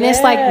they don't. And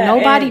it's like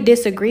nobody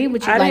disagreed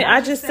with you.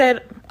 I just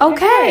said,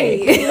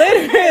 okay.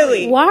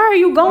 Literally. Why are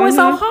you going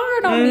so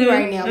hard on me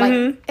right now?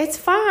 Like, it's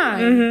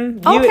fine.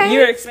 Okay.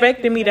 You're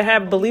expecting me to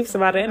have beliefs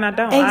about it, and I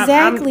don't.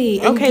 Exactly.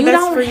 Okay, and you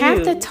that's don't for have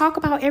you. to talk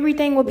about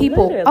everything with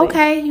people. Literally.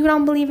 Okay, you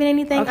don't believe in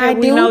anything I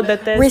we do. know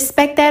that's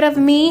respect that of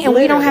me, and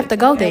we don't have to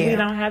go there. We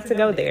don't have to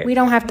go there. We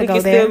don't have to go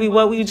can there. Still be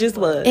what we just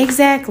was.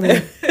 Exactly.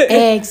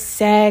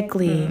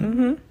 Exactly.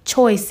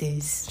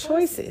 Choices.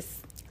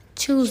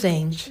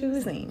 Choosing.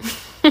 Choosing.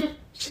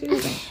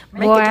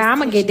 Boy, I'm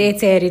gonna get that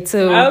tatted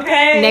too.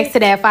 Okay. Next to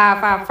that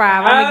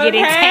 555, I'm gonna get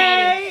it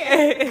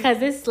tatted.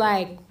 Because it's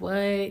like,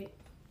 what?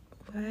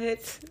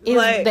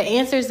 The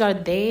answers are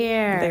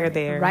there. They're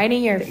there. Right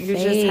in your face. You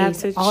just have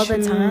to all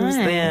the time.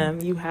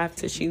 Them. You have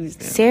to choose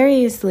them.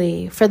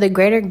 Seriously. For the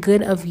greater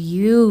good of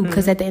you.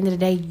 Because at the end of the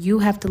day, you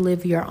have to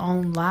live your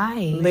own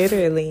life.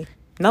 Literally.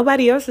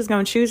 Nobody else is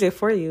going to choose it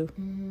for you.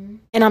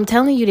 And I'm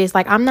telling you this,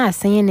 like, I'm not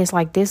saying this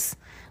like this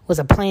was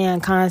a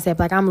planned concept.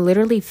 Like, I'm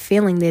literally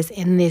feeling this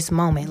in this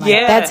moment. Like,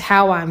 that's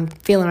how I'm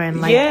feeling.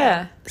 And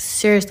like,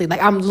 seriously,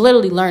 like, I'm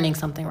literally learning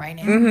something right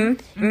now.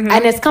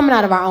 And it's coming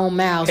out of our own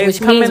mouths,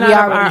 which means we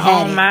already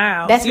had it.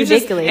 Mouths. That's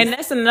ridiculous. And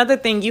that's another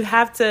thing. You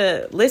have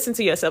to listen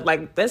to yourself.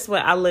 Like, that's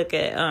what I look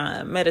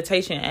at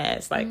meditation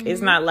as. Like,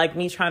 it's not like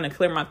me trying to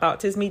clear my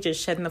thoughts. It's me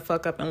just shutting the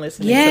fuck up and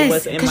listening to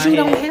what's in my head. Because you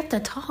don't have to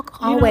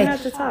talk always. You don't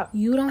have to talk.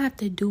 You don't have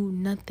to do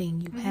nothing.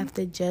 You have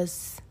to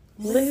just...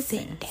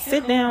 Listen.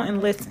 Sit down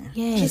and listen.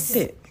 Yes. Just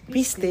sit.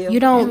 Be still.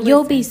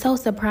 You'll be so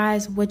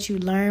surprised what you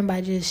learn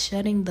by just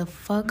shutting the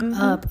fuck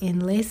up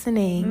and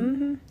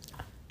listening.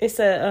 It's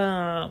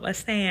a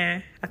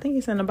saying. I think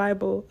it's in the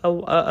Bible.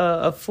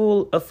 A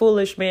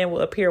foolish man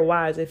will appear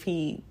wise if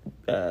he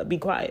be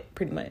quiet.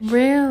 Pretty much.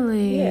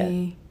 Really?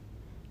 Yeah.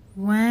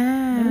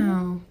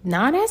 Wow.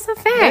 No, that's a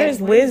fact. There's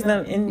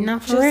wisdom in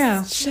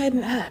real.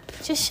 Shutting up.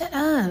 Just shut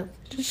up.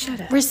 Just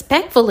shut up.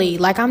 Respectfully.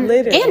 Like, I'm...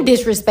 Literally. And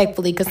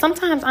disrespectfully. Because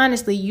sometimes,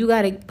 honestly, you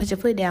got to put your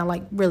foot down.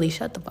 Like, really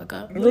shut the fuck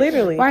up.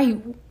 Literally. Why are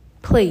you...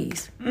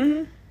 Please.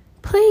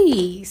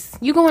 Please.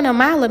 You going a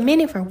mile a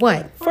minute for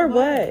what? For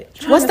what?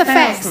 What's the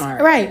facts?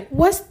 Right.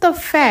 What's the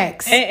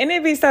facts? And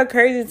it'd be so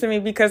crazy to me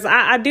because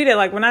I do that.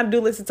 Like, when I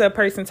do listen to a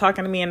person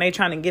talking to me and they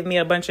trying to give me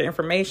a bunch of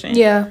information.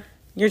 Yeah.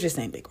 You're just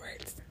saying big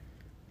words.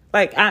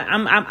 Like,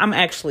 I'm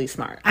actually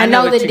smart. I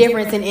know the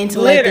difference in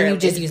intellect and you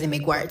just using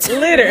big words.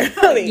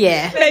 Literally.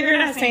 Yeah. Babe, you're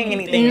not saying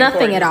anything.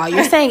 Nothing at all.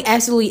 You're saying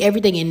absolutely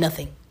everything and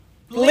nothing.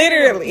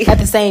 Literally. At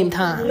the same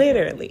time.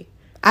 Literally.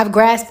 I've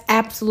grasped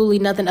absolutely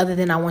nothing other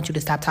than I want you to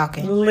stop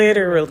talking.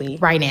 Literally.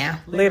 Right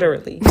now.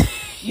 Literally.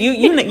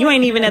 You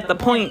ain't even at the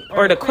point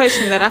or the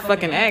question that I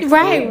fucking asked.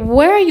 Right. You.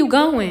 Where are you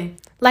going?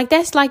 Like,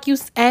 that's like you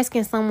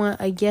asking someone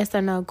a yes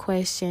or no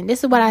question.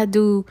 This is what I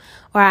do,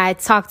 or I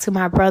talk to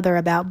my brother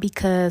about,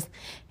 because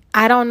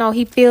I don't know,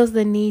 he feels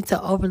the need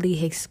to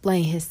overly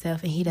explain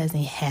himself and he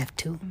doesn't have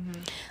to.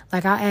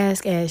 Like, I'll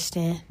ask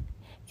Ashton,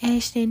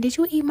 did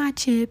you eat my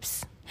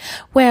chips?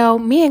 Well,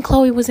 me and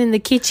Chloe was in the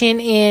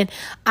kitchen and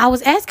I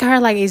was asking her,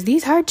 like, is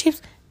these her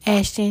chips?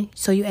 Ashton,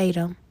 so you ate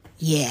them?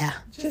 Yeah.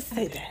 Just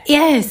say that.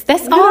 Yes,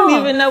 that's all. You don't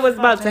even know what's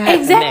about to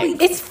happen. Exactly.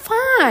 Next. It's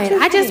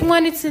fine. I just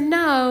wanted to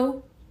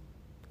know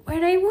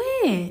where they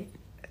went.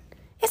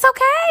 It's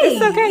okay.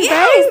 It's okay,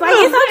 yes, guys. like,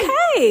 it's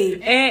okay.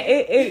 And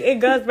it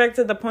goes back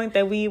to the point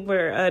that we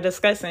were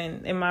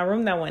discussing in my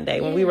room that one day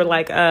when we were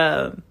like,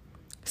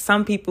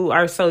 some people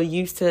are so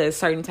used to a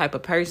certain type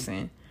of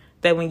person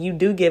that when you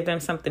do give them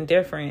something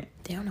different,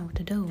 they don't know what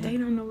to do. They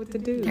don't know what to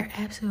do. They're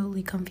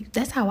absolutely confused.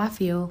 That's how I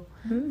feel.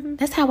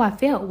 That's how I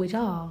felt with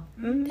y'all.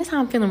 That's how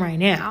I'm feeling right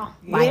now.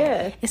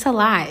 Like, it's a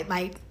lot.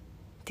 Like,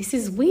 this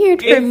is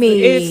weird for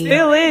me. It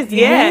still is.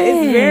 Yeah,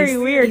 it's very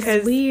weird.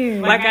 It's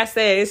weird. Like I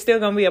said, it's still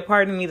going to be a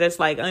part of me that's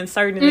like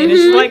uncertain. And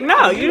it's just like,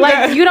 no.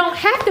 You don't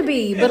have to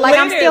be. But like,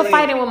 I'm still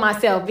fighting with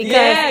myself. Because,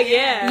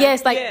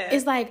 yes, like,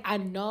 it's like, I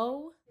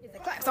know. It's a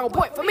clap's on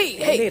point for me.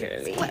 Hey,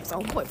 it's a clap's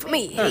on point for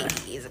me. Hey,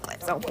 it's a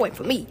clap's on point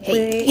for me.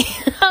 Hey.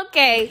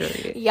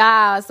 Okay.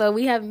 Y'all, so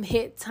we have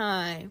hit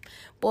time.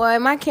 Boy,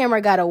 my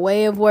camera got a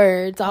way of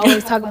words. I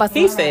always talk about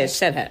He said,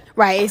 shut up.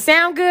 Right. It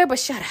sound good, but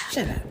shut up.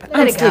 Shut up.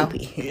 Let it go.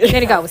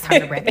 Let it go. It's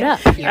time to wrap it up.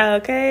 Yeah.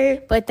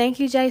 Okay. But thank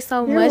you, Jay,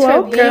 so You're much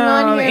welcome. for being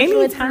on here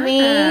with Anytime.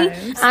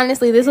 me.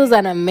 Honestly, this was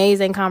an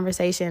amazing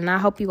conversation. And I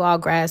hope you all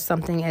grasped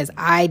something as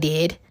I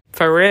did.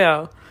 For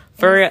real.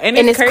 For real. And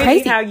it's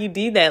crazy how you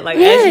do that. Like,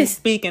 as you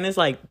speak, and it's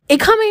like,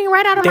 it coming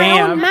right out of my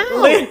own mouth.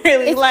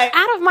 Literally, it's like,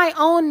 out of my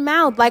own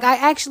mouth. Like,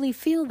 I actually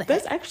feel that.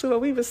 That's actually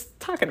what we was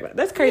talking about.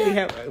 That's crazy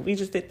how we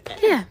just did that.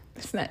 Yeah.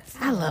 It's nuts.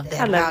 I love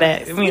that. I love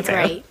that. It's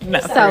great. No,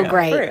 it's so real,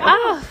 great.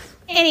 Oh.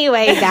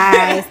 Anyway,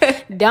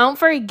 guys, don't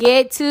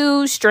forget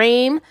to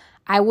stream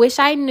I Wish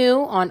I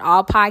Knew on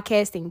all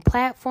podcasting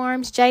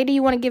platforms. Jay, do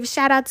you want to give a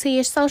shout out to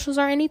your socials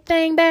or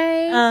anything,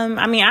 babe?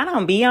 I mean, I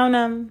don't be on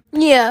them.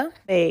 Yeah.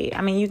 Hey, I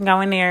mean, you can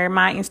go in there.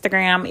 My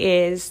Instagram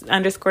is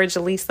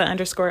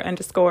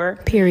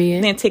 _Jaleesa___. Period.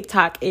 And then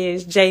TikTok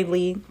is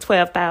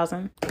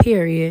JLee12,000.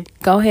 Period.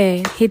 Go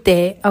ahead. Hit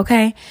that.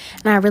 Okay.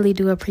 And I really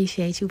do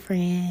appreciate you,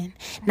 friend.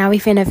 Now we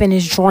finna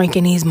finish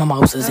drinking these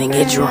mimosas and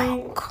get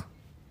drunk.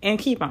 And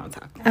keep on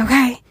talking.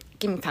 Okay.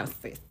 Give me toast,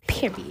 sis.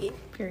 Period.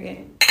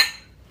 Period.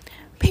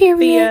 Period.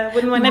 See ya.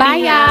 Wouldn't want to Bye,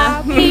 be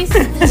y'all. Peace.